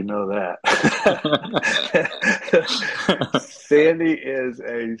 Yeah, you know that. Sandy is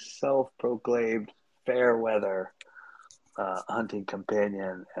a self-proclaimed fair weather hunting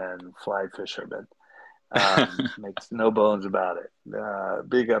companion and fly fisherman. Makes no bones about it.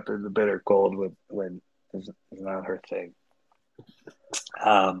 Big up in the bitter cold when is not her thing.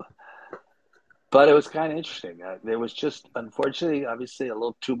 Um, but it was kind of interesting. There was just, unfortunately, obviously, a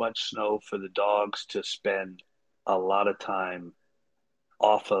little too much snow for the dogs to spend a lot of time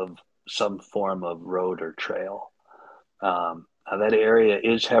off of some form of road or trail. That area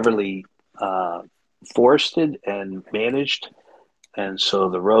is heavily forested and managed. And so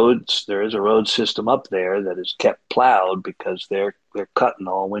there is a road system up there that is kept plowed because they're cutting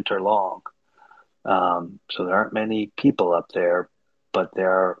all winter long. So there aren't many people up there, but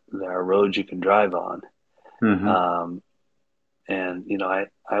there are roads you can drive on. Mm-hmm. And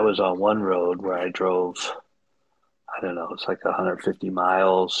I was on one road where I drove, I don't know, it's like 150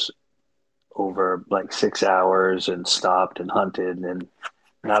 miles over like 6 hours and stopped and hunted, and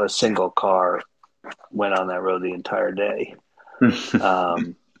not a single car went on that road the entire day.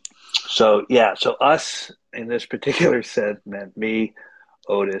 So yeah, so us in this particular set meant me,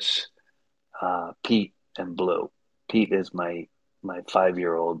 Otis, Pete, and Blue. Pete is my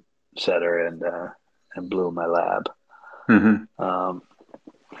 5-year-old setter, and Blue my lab. Mm-hmm.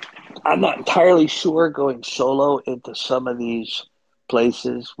 I'm not entirely sure going solo into some of these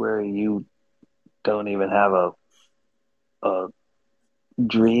places where you don't even have a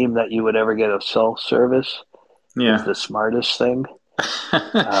dream that you would ever get a self service is Yeah. the smartest thing.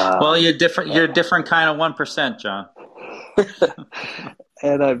 Well, you're different. You're a different kind of 1%, John.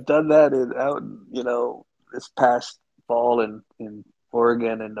 And I've done that out this past fall in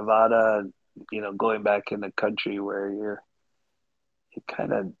Oregon and Nevada, and going back in the country where you're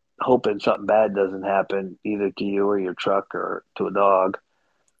kind of hoping something bad doesn't happen either to you or your truck or to a dog.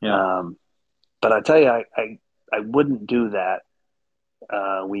 Yeah. But I tell you, I wouldn't do that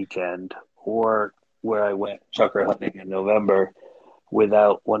weekend or where I went sucker hunting in November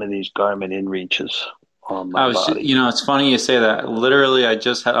without one of these Garmin InReaches on my body. It's funny you say that. Literally, I'm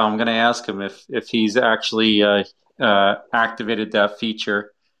going to ask him if he's actually activated that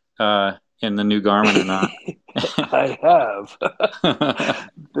feature in the new Garmin or not. I have.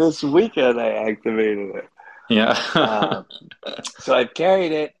 This weekend I activated it. Yeah. So I've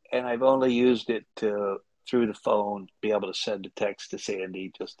carried it, and I've only used it through the phone, be able to send a text to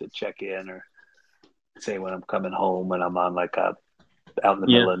Sandy just to check in, or say when I'm coming home when I'm on like out in the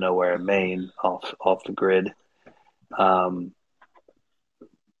Yeah. middle of nowhere in Maine, off the grid.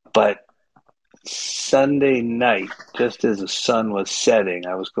 But Sunday night, just as the sun was setting,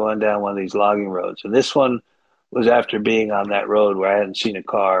 I was going down one of these logging roads, and this one was after being on that road where I hadn't seen a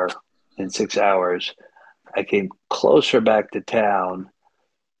car in 6 hours. I came closer back to town.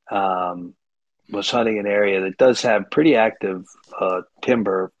 Was hunting an area that does have pretty active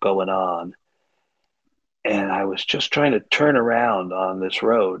timber going on, and I was just trying to turn around on this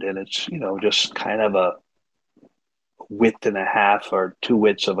road, and it's just kind of a width and a half or two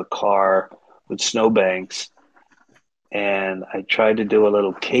widths of a car with snowbanks. And I tried to do a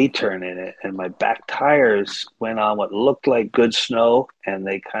little K-turn in it, and my back tires went on what looked like good snow, and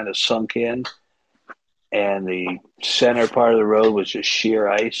they kind of sunk in, and the center part of the road was just sheer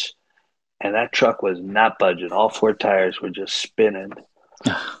ice, and that truck was not budging. All four tires were just spinning.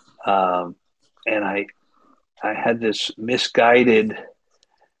 And I had this misguided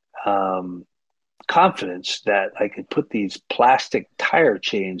confidence that I could put these plastic tire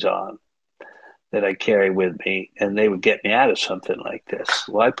chains on that I carry with me, and they would get me out of something like this.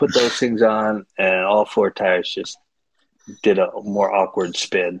 Well, I put those things on, and all four tires just did a more awkward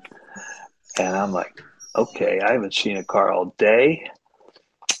spin. And I'm like, okay, I haven't seen a car all day.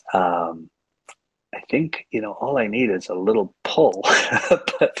 I think, all I need is a little pull,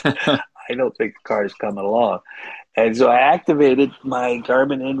 but I don't think the car is coming along. And so I activated my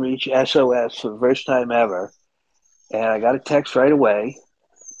Garmin InReach SOS for the first time ever, and I got a text right away,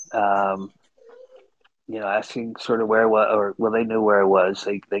 asking sort of where it was, or well, they knew where it was.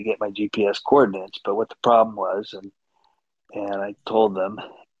 They get my GPS coordinates, but what the problem was, and I told them,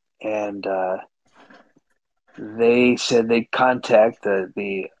 and they said they'd contact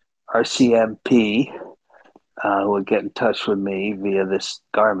the RCMP, who would get in touch with me via this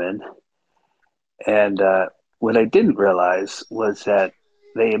Garmin. And what I didn't realize was that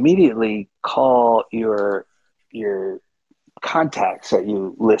they immediately call your contacts that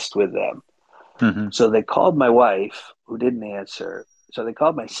you list with them. Hmm. So they called my wife, who didn't answer. So they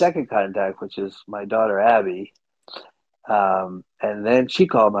called my second contact, which is my daughter Abby, and then she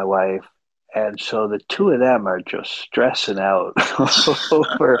called my wife. And so the two of them are just stressing out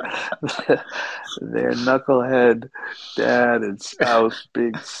over their knucklehead dad and spouse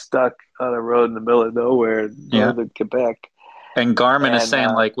being stuck on a road in the middle of nowhere in Yeah. northern Quebec. And Garmin is And saying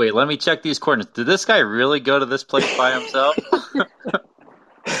like, wait, let me check these coordinates. Did this guy really go to this place by himself?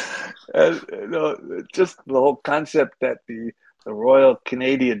 and, just the whole concept that the Royal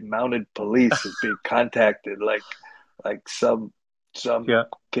Canadian Mounted Police is being contacted, like some Yeah.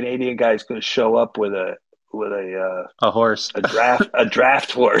 Canadian guy's going to show up with A horse. a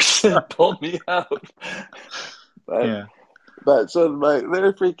draft horse and pull me out. But Yeah. they're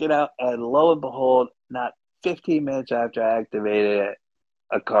freaking out, and lo and behold, not 15 minutes after I activated it,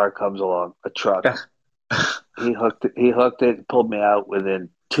 a car comes along, a truck. He hooked it, pulled me out within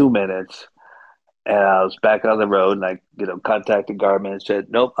 2 minutes, and I was back on the road. And I, contacted Garmin and said,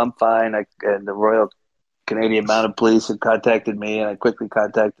 "Nope, I'm fine." And the Royal Canadian Mounted Police had contacted me, and I quickly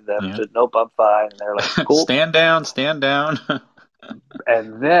contacted them and Yeah. said, "Nope, I'm fine." And they're like, "Cool." Stand down, stand down.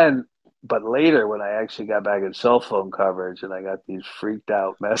 And then, but later, when I actually got back in cell phone coverage, and I got these freaked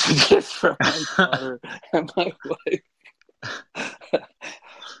out messages from my daughter and my wife.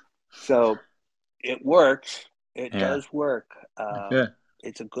 So it works. It Yeah. does work. Yeah.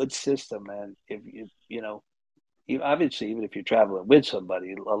 It's a good system, and if you obviously, even if you're traveling with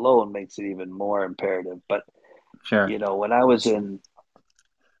somebody, alone makes it even more imperative. But Sure. when I was in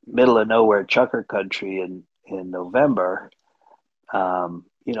middle of nowhere trucker country in November,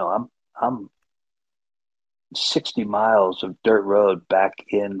 I'm 60 miles of dirt road back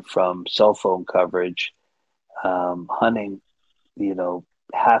in from cell phone coverage, hunting, you know,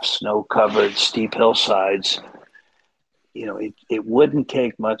 half snow covered steep hillsides. It wouldn't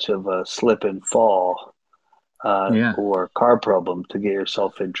take much of a slip and fall Yeah. or car problem to get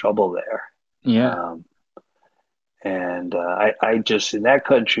yourself in trouble there. Yeah. Um, and I just, in that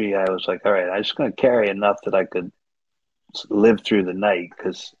country, I was like, all right, I'm just going to carry enough that I could live through the night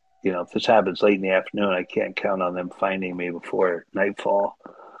because, if this happens late in the afternoon, I can't count on them finding me before nightfall.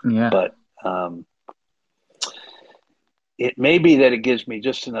 Yeah. But it may be that it gives me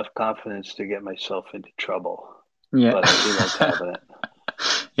just enough confidence to get myself into trouble, Yeah. but I do like having it.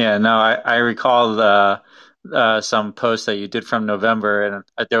 Yeah, no, I recall some posts that you did from November,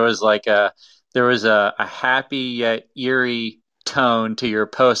 and there was a happy yet eerie tone to your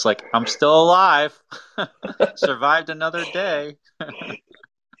post, like I'm still alive, survived another day.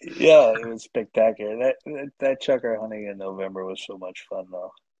 Yeah, it was spectacular. That chucker hunting in November was so much fun,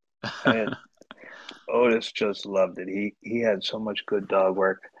 though. And Otis just loved it. He had so much good dog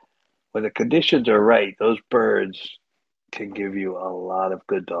work. When the conditions are right, those birds can give you a lot of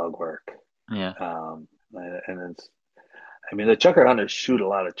good dog work. Yeah, And it's, I mean, the chucker hunters shoot a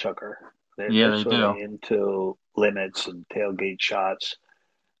lot of chucker. yeah, They're they sort of do. into limits and tailgate shots.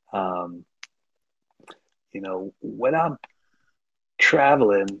 Um, when I'm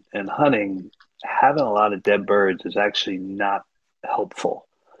traveling and hunting, having a lot of dead birds is actually not helpful.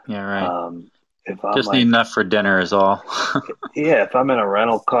 Yeah, right. If I'm Just need like, enough for dinner is all. yeah, if I'm in a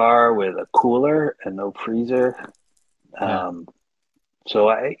rental car with a cooler and no freezer, Yeah, um, so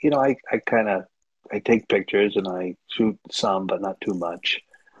I kind of I take pictures and I shoot some, but not too much.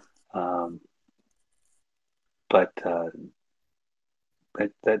 Um, but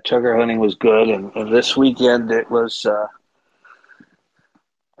that chugger hunting was good, and this weekend it was.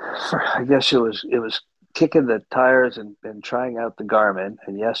 I guess it was kicking the tires and trying out the Garmin,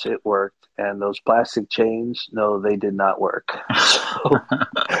 and yes, it worked. And those plastic chains, no, they did not work. So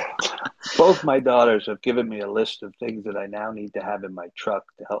both my daughters have given me a list of things that I now need to have in my truck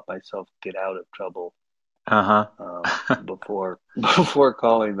to help myself get out of trouble uh-huh. before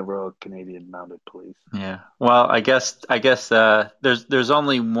calling the Royal Canadian Mounted Police. Yeah. Well, I guess there's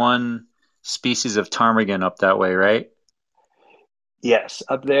only one species of ptarmigan up that way, right? Yes,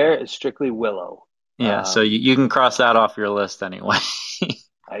 up there is strictly willow. Yeah, so you can cross that off your list anyway.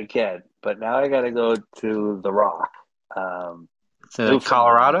 I can, but now I got to go to the Rock, um, To Newfoundland.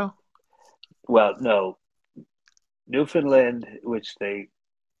 Colorado? Well, no, Newfoundland, which they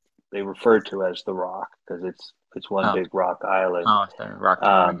refer to as the Rock because it's one Oh, big rock island, oh, the rock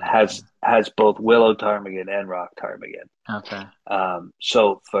ptarmigan. has both willow ptarmigan and rock ptarmigan. Okay.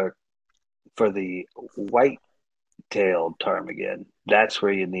 So for the white-tailed ptarmigan, that's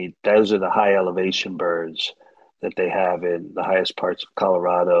where you need. Those are the high elevation birds that they have in the highest parts of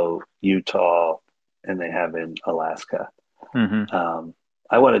Colorado, Utah, and they have in Alaska. Hmm. Um,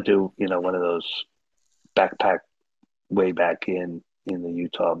 I want to do one of those backpack way back in the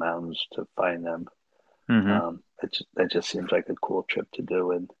Utah mountains to find them. Hmm. That just seems like a cool trip to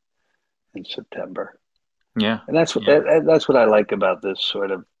do in September. Yeah. And Yeah. that's what I like about this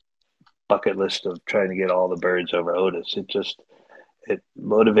sort of bucket list of trying to get all the birds over Otis. It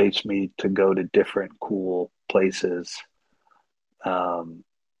motivates me to go to different cool places, and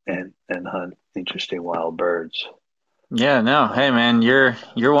hunt interesting wild birds. Yeah, no. Hey Um, man, you're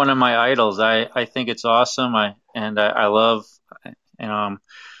one of my idols. I think it's awesome. I love, I'm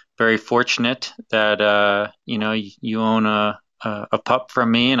very fortunate that you own a pup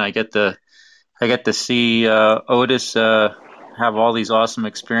from me, and I get to see Otis have all these awesome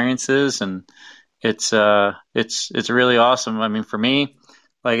experiences, and it's really awesome. I mean, for me,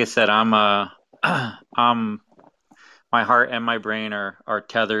 like I said, I'm my heart and my brain are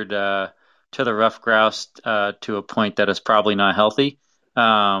tethered to the rough grouse to a point that is probably not healthy.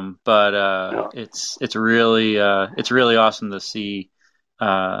 But no, it's really awesome to see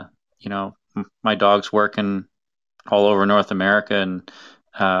uh, my dogs working all over North America, and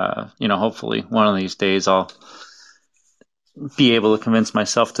hopefully one of these days I'll be able to convince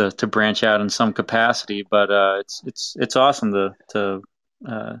myself to branch out in some capacity. But it's awesome to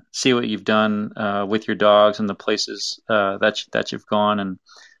see what you've done with your dogs and the places that you've gone, and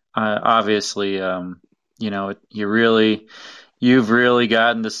obviously, you've really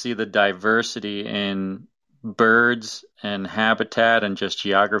gotten to see the diversity in birds and habitat and just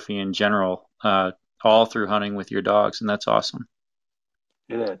geography in general, all through hunting with your dogs, and that's awesome.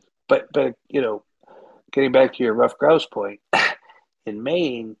 it is. But getting back to your rough grouse point, in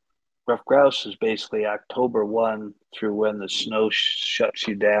Maine, rough grouse is basically October 1 through when the snow shuts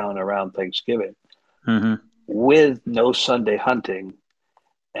you down around Thanksgiving, Hmm. with no Sunday hunting.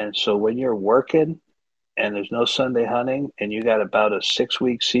 And so when you're working and there's no Sunday hunting and you got about a 6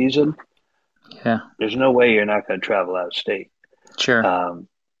 week season, Yeah, there's no way you're not going to travel out of state. sure. Um,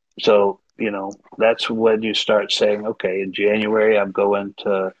 so, that's when you start saying, okay, in January, I'm going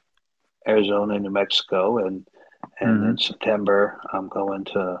to Arizona, New Mexico, and in Hmm. September, I'm going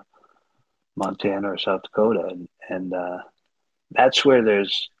to Montana or South Dakota. And that's where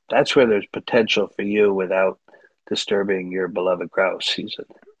there's potential for you without disturbing your beloved grouse season.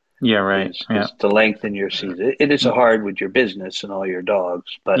 Yeah, right. Yeah. Is to lengthen your season. It is hard with your business and all your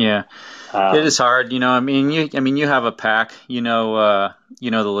dogs, but Yeah. It is um, hard, I mean, you have a pack, the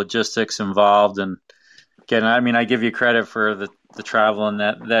logistics involved, and again, I mean, I give you credit for the traveling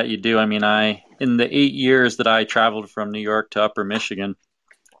that you do. I mean, in the 8 years that I traveled from New York to Upper Michigan,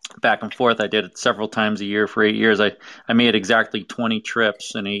 back and forth, I did it several times a year for 8 years. I made exactly 20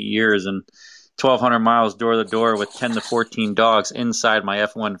 trips in 8 years, and 1,200 miles door to door with 10 to 14 dogs inside my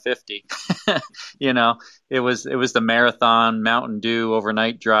F-150. you know, it was the marathon, Mountain Dew,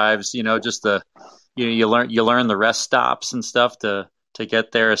 overnight drives. Just you learn the rest stops and stuff to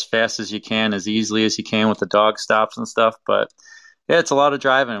get there as fast as you can, as easily as you can with the dog stops and stuff. But yeah, it's a lot of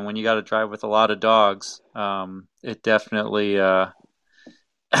driving when you got to drive with a lot of dogs. It definitely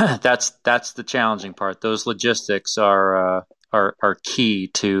that's the challenging part. Those logistics are key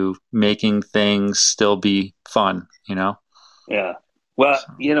to making things still be fun. yeah. Well,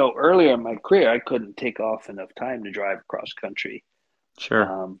 So, earlier in my career, I couldn't take off enough time to drive across country.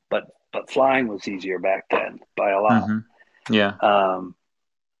 sure. But flying was easier back then by a lot. Hmm. Yeah. Um,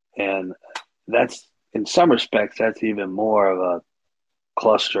 and that's in some respects that's even more of a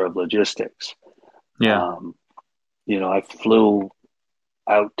cluster of logistics. Yeah. Um, I flew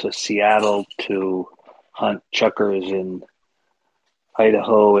out to Seattle to hunt chukars in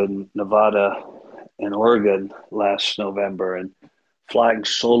Idaho and Nevada and Oregon last November, and flying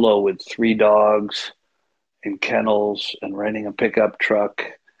solo with three dogs in kennels and renting a pickup truck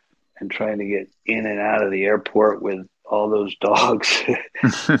and trying to get in and out of the airport with all those dogs.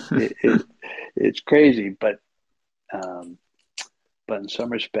 it, it, it's crazy, um, but in some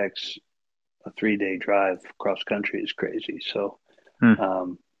respects, a 3 day drive cross country is crazy. So, Hmm.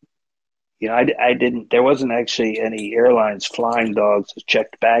 um, I didn't. There wasn't actually any airlines flying dogs as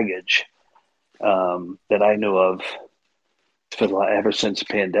checked baggage that I knew of ever since the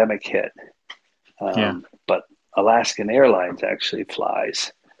pandemic hit. Yeah. But Alaskan Airlines actually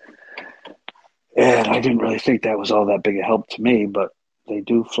flies, and I didn't really think that was all that big a help to me. But they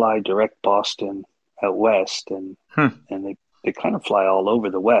do fly direct Boston out west, and Hmm. and they kind of fly all over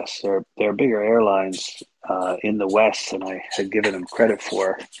the West. They're bigger airlines in the West than I had given them credit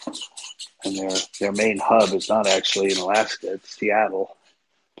for, and their main hub is not actually in Alaska; it's Seattle.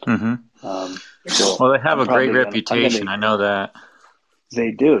 Hmm. So Well, they have I'm a great probably gonna. reputation. I know that.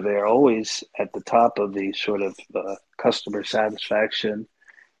 They do. They're always at the top of the sort of customer satisfaction,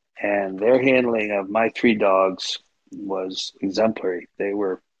 and their handling of my three dogs was exemplary. They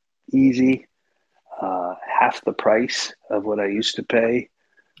were easy, half the price of what I used to pay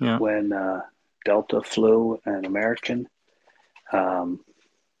Yeah. when Delta flew and American. Um,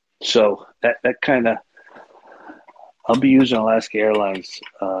 so that kind of, I'll be using Alaska Airlines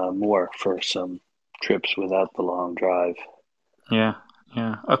more for some trips without the long drive. Yeah.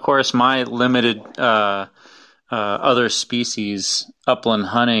 Yeah. Of course, my limited other species upland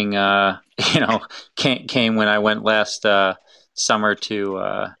hunting, came when I went last summer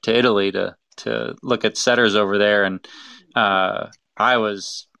to Italy to look at setters over there, and I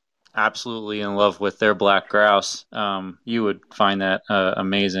was absolutely in love with their black grouse. You would find that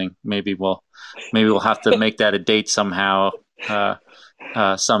amazing. Maybe we'll have to make that a date somehow.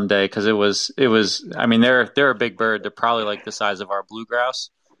 Someday, because it was. I mean, they're a big bird. They're probably like the size of our blue grouse.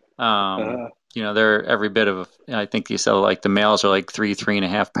 Um, Uh, they're every bit of. I think you said like the males are like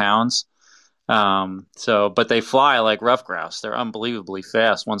 3.5 pounds. But they fly like rough grouse. They're unbelievably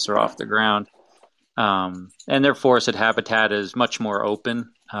fast once they're off the ground. And their forested habitat is much more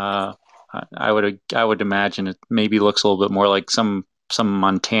open. I would imagine it maybe looks a little bit more like some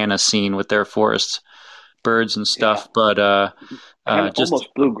Montana scene with their forest birds and yeah, stuff. But kind of just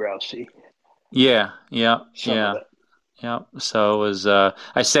almost blue grousey, yeah, yeah, some of yeah, it. yeah. So it was.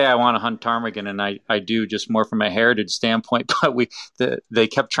 I say I want to hunt ptarmigan, and I do just more from a heritage standpoint. But they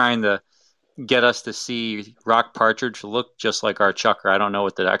kept trying to get us to see rock partridge look just like our chucker. I don't know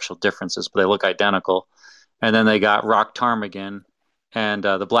what the actual difference is, but they look identical. And then they got rock ptarmigan and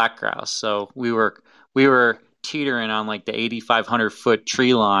the black grouse. So we were teetering on like the 8,500 foot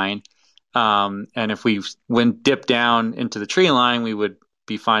tree line. And if we went dip down into the tree line, we would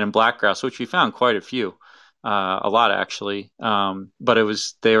be finding black grouse, which we found quite a few, a lot actually. But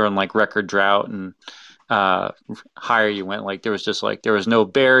they were in like record drought, and higher you went, like there was no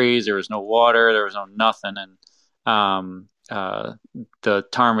berries, there was no water, there was no nothing, and the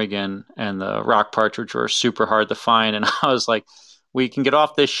ptarmigan and the rock partridge were super hard to find. And I was like, we can get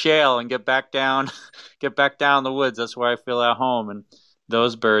off this shale and get back down, get back down the woods. That's where I feel at home. And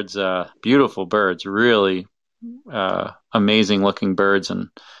those birds, beautiful birds, really amazing looking birds, and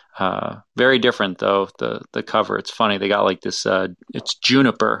very different though. The cover, it's funny. They got like this. It's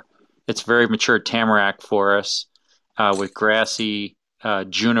juniper. It's very mature tamarack forest with grassy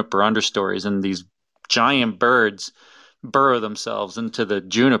juniper understories, and these giant birds burrow themselves into the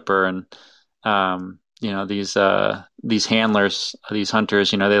juniper. And these handlers, these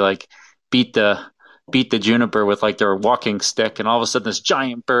hunters, they like beat the juniper with like their walking stick, and all of a sudden this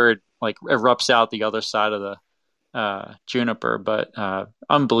giant bird like erupts out the other side of the juniper, but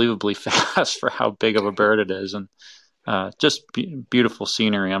unbelievably fast for how big of a bird it is, and just beautiful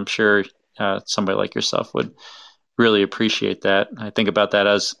scenery. I'm sure somebody like yourself would really appreciate that. I think about that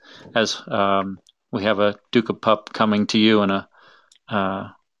as we have a Duca pup coming to you in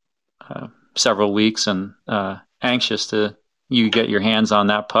a several weeks, and anxious to you get your hands on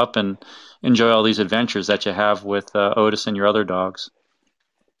that pup and enjoy all these adventures that you have with Otis and your other dogs.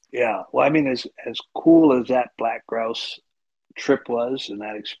 Yeah, well, I mean, as cool as that black grouse trip was and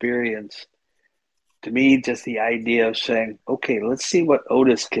that experience, to me, just the idea of saying, okay, let's see what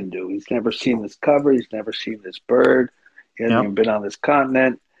Otis can do. He's never seen this cover. He's never seen this bird. He hasn't Yep. even been on this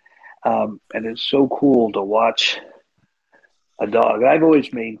continent. And it's so cool to watch a dog. I've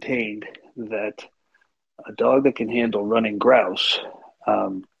always maintained that a dog that can handle running grouse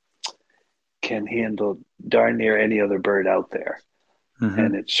um, can handle darn near any other bird out there. Hmm.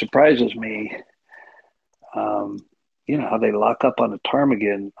 And it surprises me, um, how they lock up on a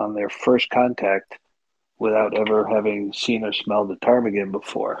ptarmigan on their first contact without ever having seen or smelled a ptarmigan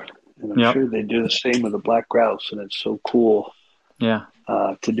before. And I'm Yep. sure they do the same with the black grouse, and it's so cool Yeah.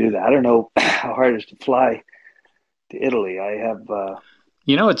 to do that. I don't know how hard it is to fly to Italy. I have,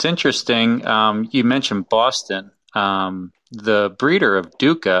 It's interesting. You mentioned Boston. The breeder of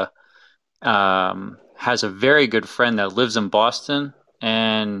Duca has a very good friend that lives in Boston,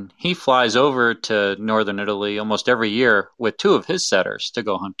 and he flies over to northern Italy almost every year with two of his setters to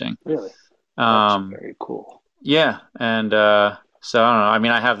go hunting. really, that's Um, very cool. yeah, and so I don't know. I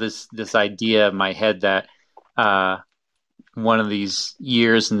mean, I have this idea in my head that uh, one of these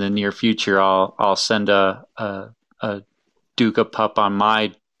years in the near future, I'll send a Duca pup on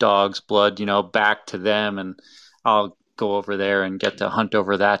my dog's blood, back to them, and I'll go over there and get to hunt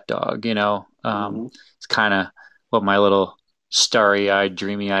over that dog. Hmm. It's kind of what my little starry-eyed,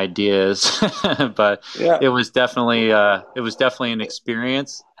 dreamy idea is. But Yeah, it was definitely an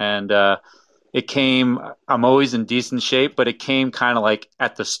experience, and it came. I'm always in decent shape, but it came kind of like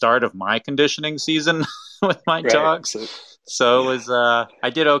at the start of my conditioning season with my right. dogs. So, So it was. I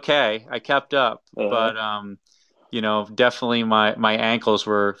did okay. I kept up, uh, but definitely my ankles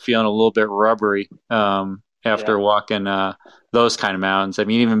were feeling a little bit rubbery Yeah, after walking those kind of mountains. I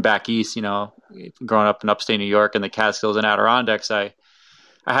mean, even back east, growing up in upstate New York and the Catskills and Adirondacks, I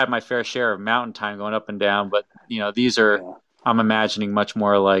had my fair share of mountain time going up and down. But these are yeah, I'm imagining much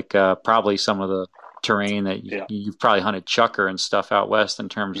more like probably some of the terrain that yeah, you've probably hunted chukar and stuff out west in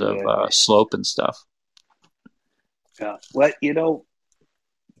terms of exactly. slope and stuff. Yeah. Well,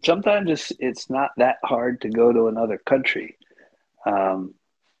 sometimes it's not that hard to go to another country. Um,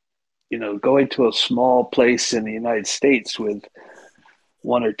 going to a small place in the United States with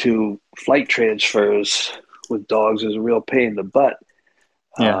one or two flight transfers with dogs is a real pain in the butt.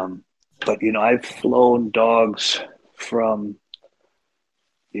 Yeah. But I've flown dogs from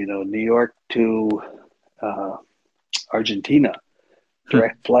New York to uh, Argentina, Hmm.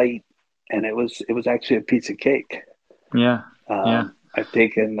 direct flight, and it was actually a piece of cake. Yeah. Yeah. I've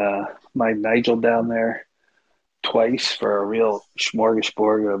taken my Nigel down there twice for a real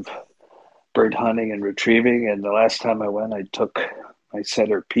smorgasbord of bird hunting and retrieving. And the last time I went, I took my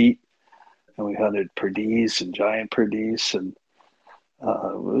setter Pete, and we hunted perdiz and giant perdiz, and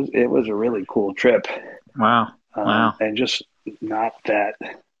it was a really cool trip, Wow. Wow. and just not that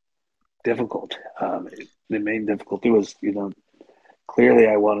difficult. The main difficulty was, clearly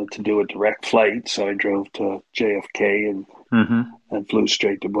I wanted to do a direct flight, so I drove to JFK Hmm. and flew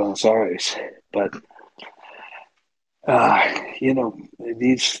straight to Buenos Aires. But uh,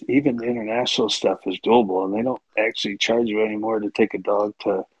 these even international stuff is doable, and they don't actually charge you any more to take a dog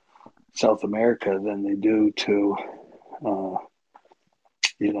to South America than they do to, uh,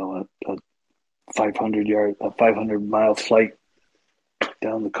 a 500-mile flight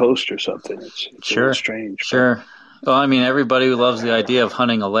down the coast or something. It's a little Sure. strange, but Sure. Well, I mean, everybody loves the idea of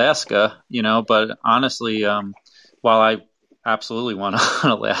hunting Alaska, but honestly, while I absolutely want to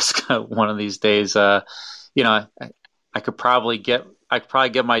hunt Alaska one of these days, you know, I, I could probably get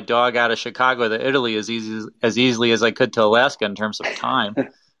my dog out of Chicago to Italy as easily as I could to Alaska in terms of time,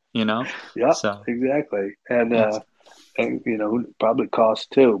 you know. yeah, So exactly. And it's probably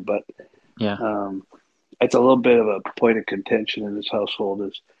cost too, but yeah. um, it's a little bit of a point of contention in this household.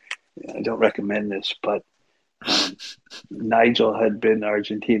 Is I don't recommend this, but um, Nigel had been to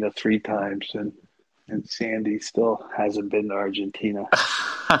Argentina 3 times, and Sandy still hasn't been to Argentina.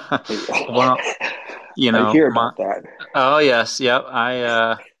 Well, I hear my about that. oh yes, yep.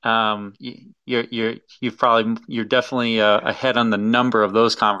 You're definitely ahead on the number of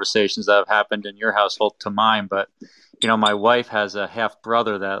those conversations that have happened in your household to mine. But my wife has a half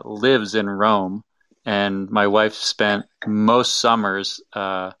brother that lives in Rome, and my wife spent most summers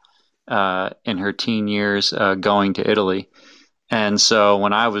in her teen years going to Italy. And so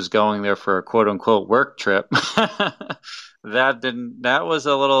when I was going there for a quote unquote work trip, that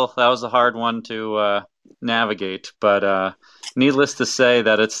was a hard one to navigate. But needless to say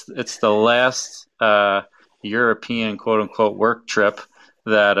that it's the last European quote unquote work trip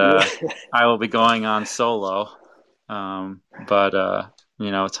that I will be going on solo. But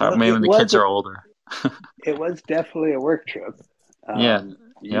it's hard Well, maybe when the kids are older. it was definitely a work trip. Yeah.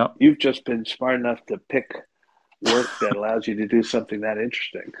 Yep. You've just been smart enough to pick work that allows you to do something that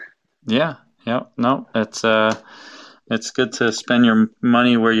interesting. Yeah. Yep. No, it's good to spend your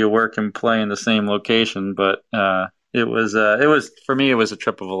money where you work and play in the same location, but it was for me it was a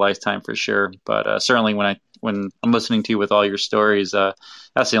trip of a lifetime for sure. But certainly when I'm listening to you with all your stories,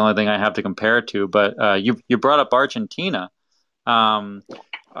 that's the only thing I have to compare it to. But you brought up Argentina. Um,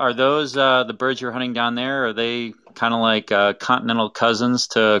 are those the birds you're hunting down there? Are they kind of like continental cousins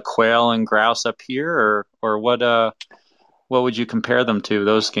to quail and grouse up here, or what would you compare them to?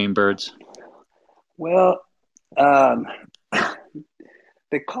 Those game birds? Well, um,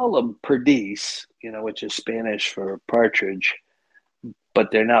 they call them perdiz, which is Spanish for partridge, but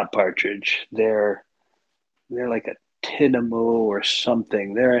they're not partridge. They're like a tinamou or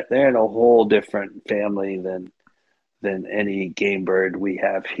something. They're in a whole different family than any game bird we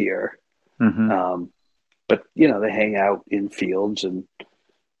have here. Mm-hmm. Um, but they hang out in fields, and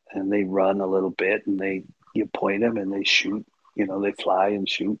they run a little bit, and you point them and they shoot. They fly and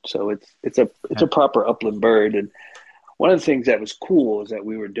shoot. So it's a Yeah. proper upland bird. And one of the things that was cool is that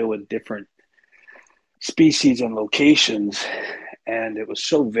we were doing different species and locations, and it was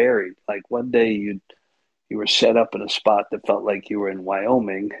so varied. Like one day you were set up in a spot that felt like you were in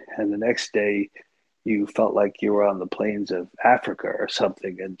Wyoming, and the next day you felt like you were on the plains of Africa or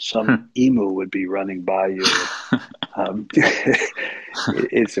something, and some emu would be running by you.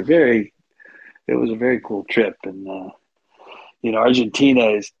 It's it was a very cool trip, and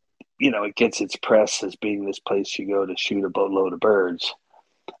Argentina is, it gets its press as being this place you go to shoot a boatload of birds.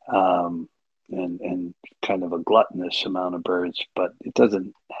 Um, and kind of a gluttonous amount of birds, but it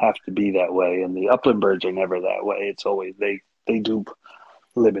doesn't have to be that way. And the upland birds are never that way. It's always they do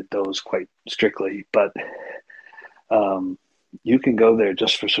limit those quite strictly, but you can go there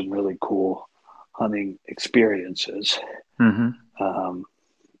just for some really cool hunting experiences. And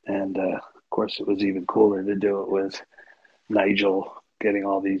of course, it was even cooler to do it with Nigel getting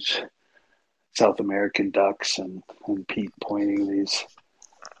all these South American ducks and Pete pointing these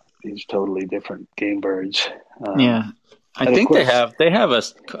totally different game birds. I think course, they have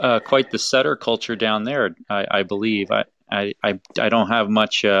a quite the setter culture down there. I believe. I don't have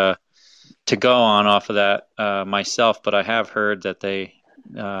much to go on off of that myself, but I have heard that they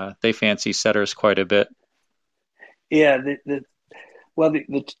fancy setters quite a bit. Yeah,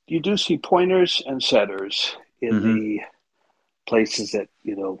 you do see pointers and setters in the places that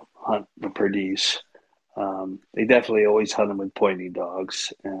hunt the perdies. They definitely always hunt them with pointing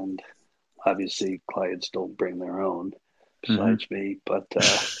dogs, and obviously clients don't bring their own besides me, but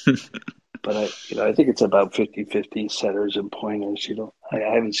I think it's about 50-50 setters and pointers. I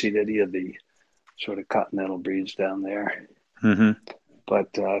haven't seen any of the sort of continental breeds down there, but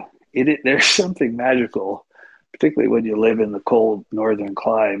there's something magical, particularly when you live in the cold northern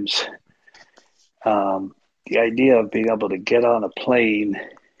climes. The idea of being able to get on a plane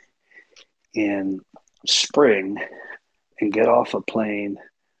in spring and get off a plane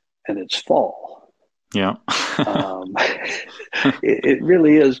and it's fall. Yeah. It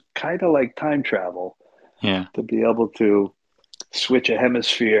really is kind of like time travel. Yeah. To be able to switch a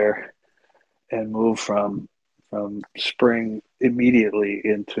hemisphere and move from spring immediately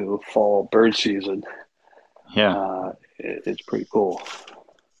into fall bird season. Yeah. It's pretty cool.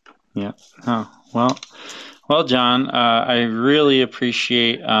 Yeah. Oh, well, John, I really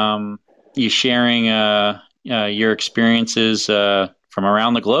appreciate you sharing your experiences from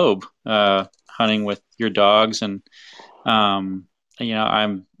around the globe hunting with your dogs, and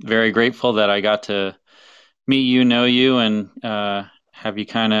I'm very grateful that I got to meet you, know you, and have you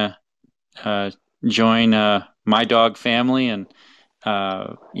kind of join my dog family, and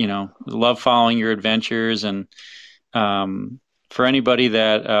love following your adventures. And for anybody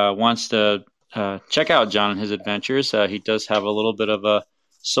that wants to check out John and his adventures, he does have a little bit of a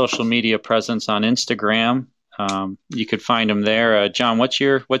social media presence on Instagram. You could find him there. John, what's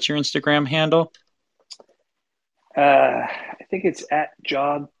your Instagram handle? I think it's at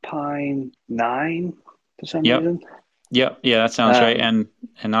John Pine 9 for some reason. Yep. Yeah, that sounds right. And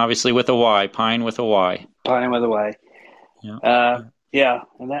obviously with a Y, Pine with a Y. Pine with a Y. Yeah. Yeah.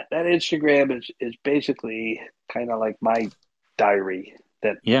 And that Instagram is basically kind of like my diary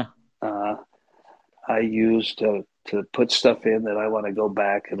that I use to put stuff in that I want to go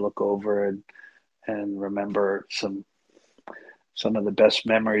back and look over and remember some of the best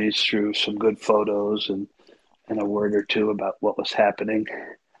memories through some good photos and a word or two about what was happening.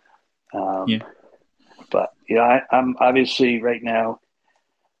 But I'm obviously right now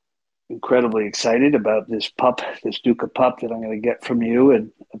incredibly excited about this Duca pup that I'm going to get from you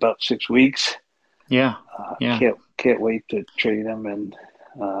in about 6 weeks. Can't wait to train him, and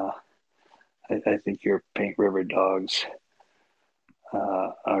I think your Paint River dogs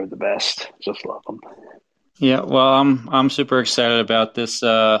are the best. Just love them. Yeah, well, I'm super excited about this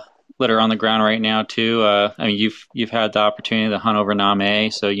litter on the ground right now too. I mean, you've had the opportunity to hunt over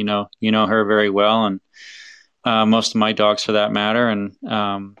Name, so you know her very well, and most of my dogs for that matter. And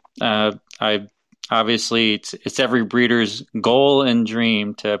I obviously it's every breeder's goal and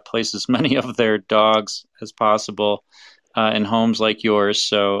dream to place as many of their dogs as possible in homes like yours.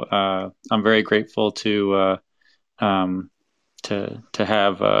 So I'm very grateful to have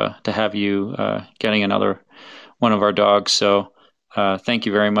you getting another one of our dogs. So thank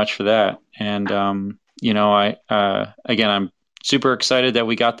you very much for that. And I'm super excited that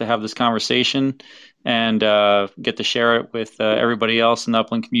we got to have this conversation and get to share it with everybody else in the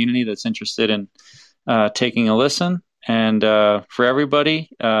upland community that's interested in taking a listen. And for everybody,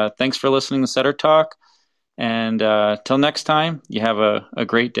 thanks for listening to Setter Talk. And till next time, you have a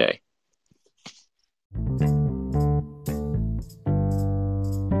great day.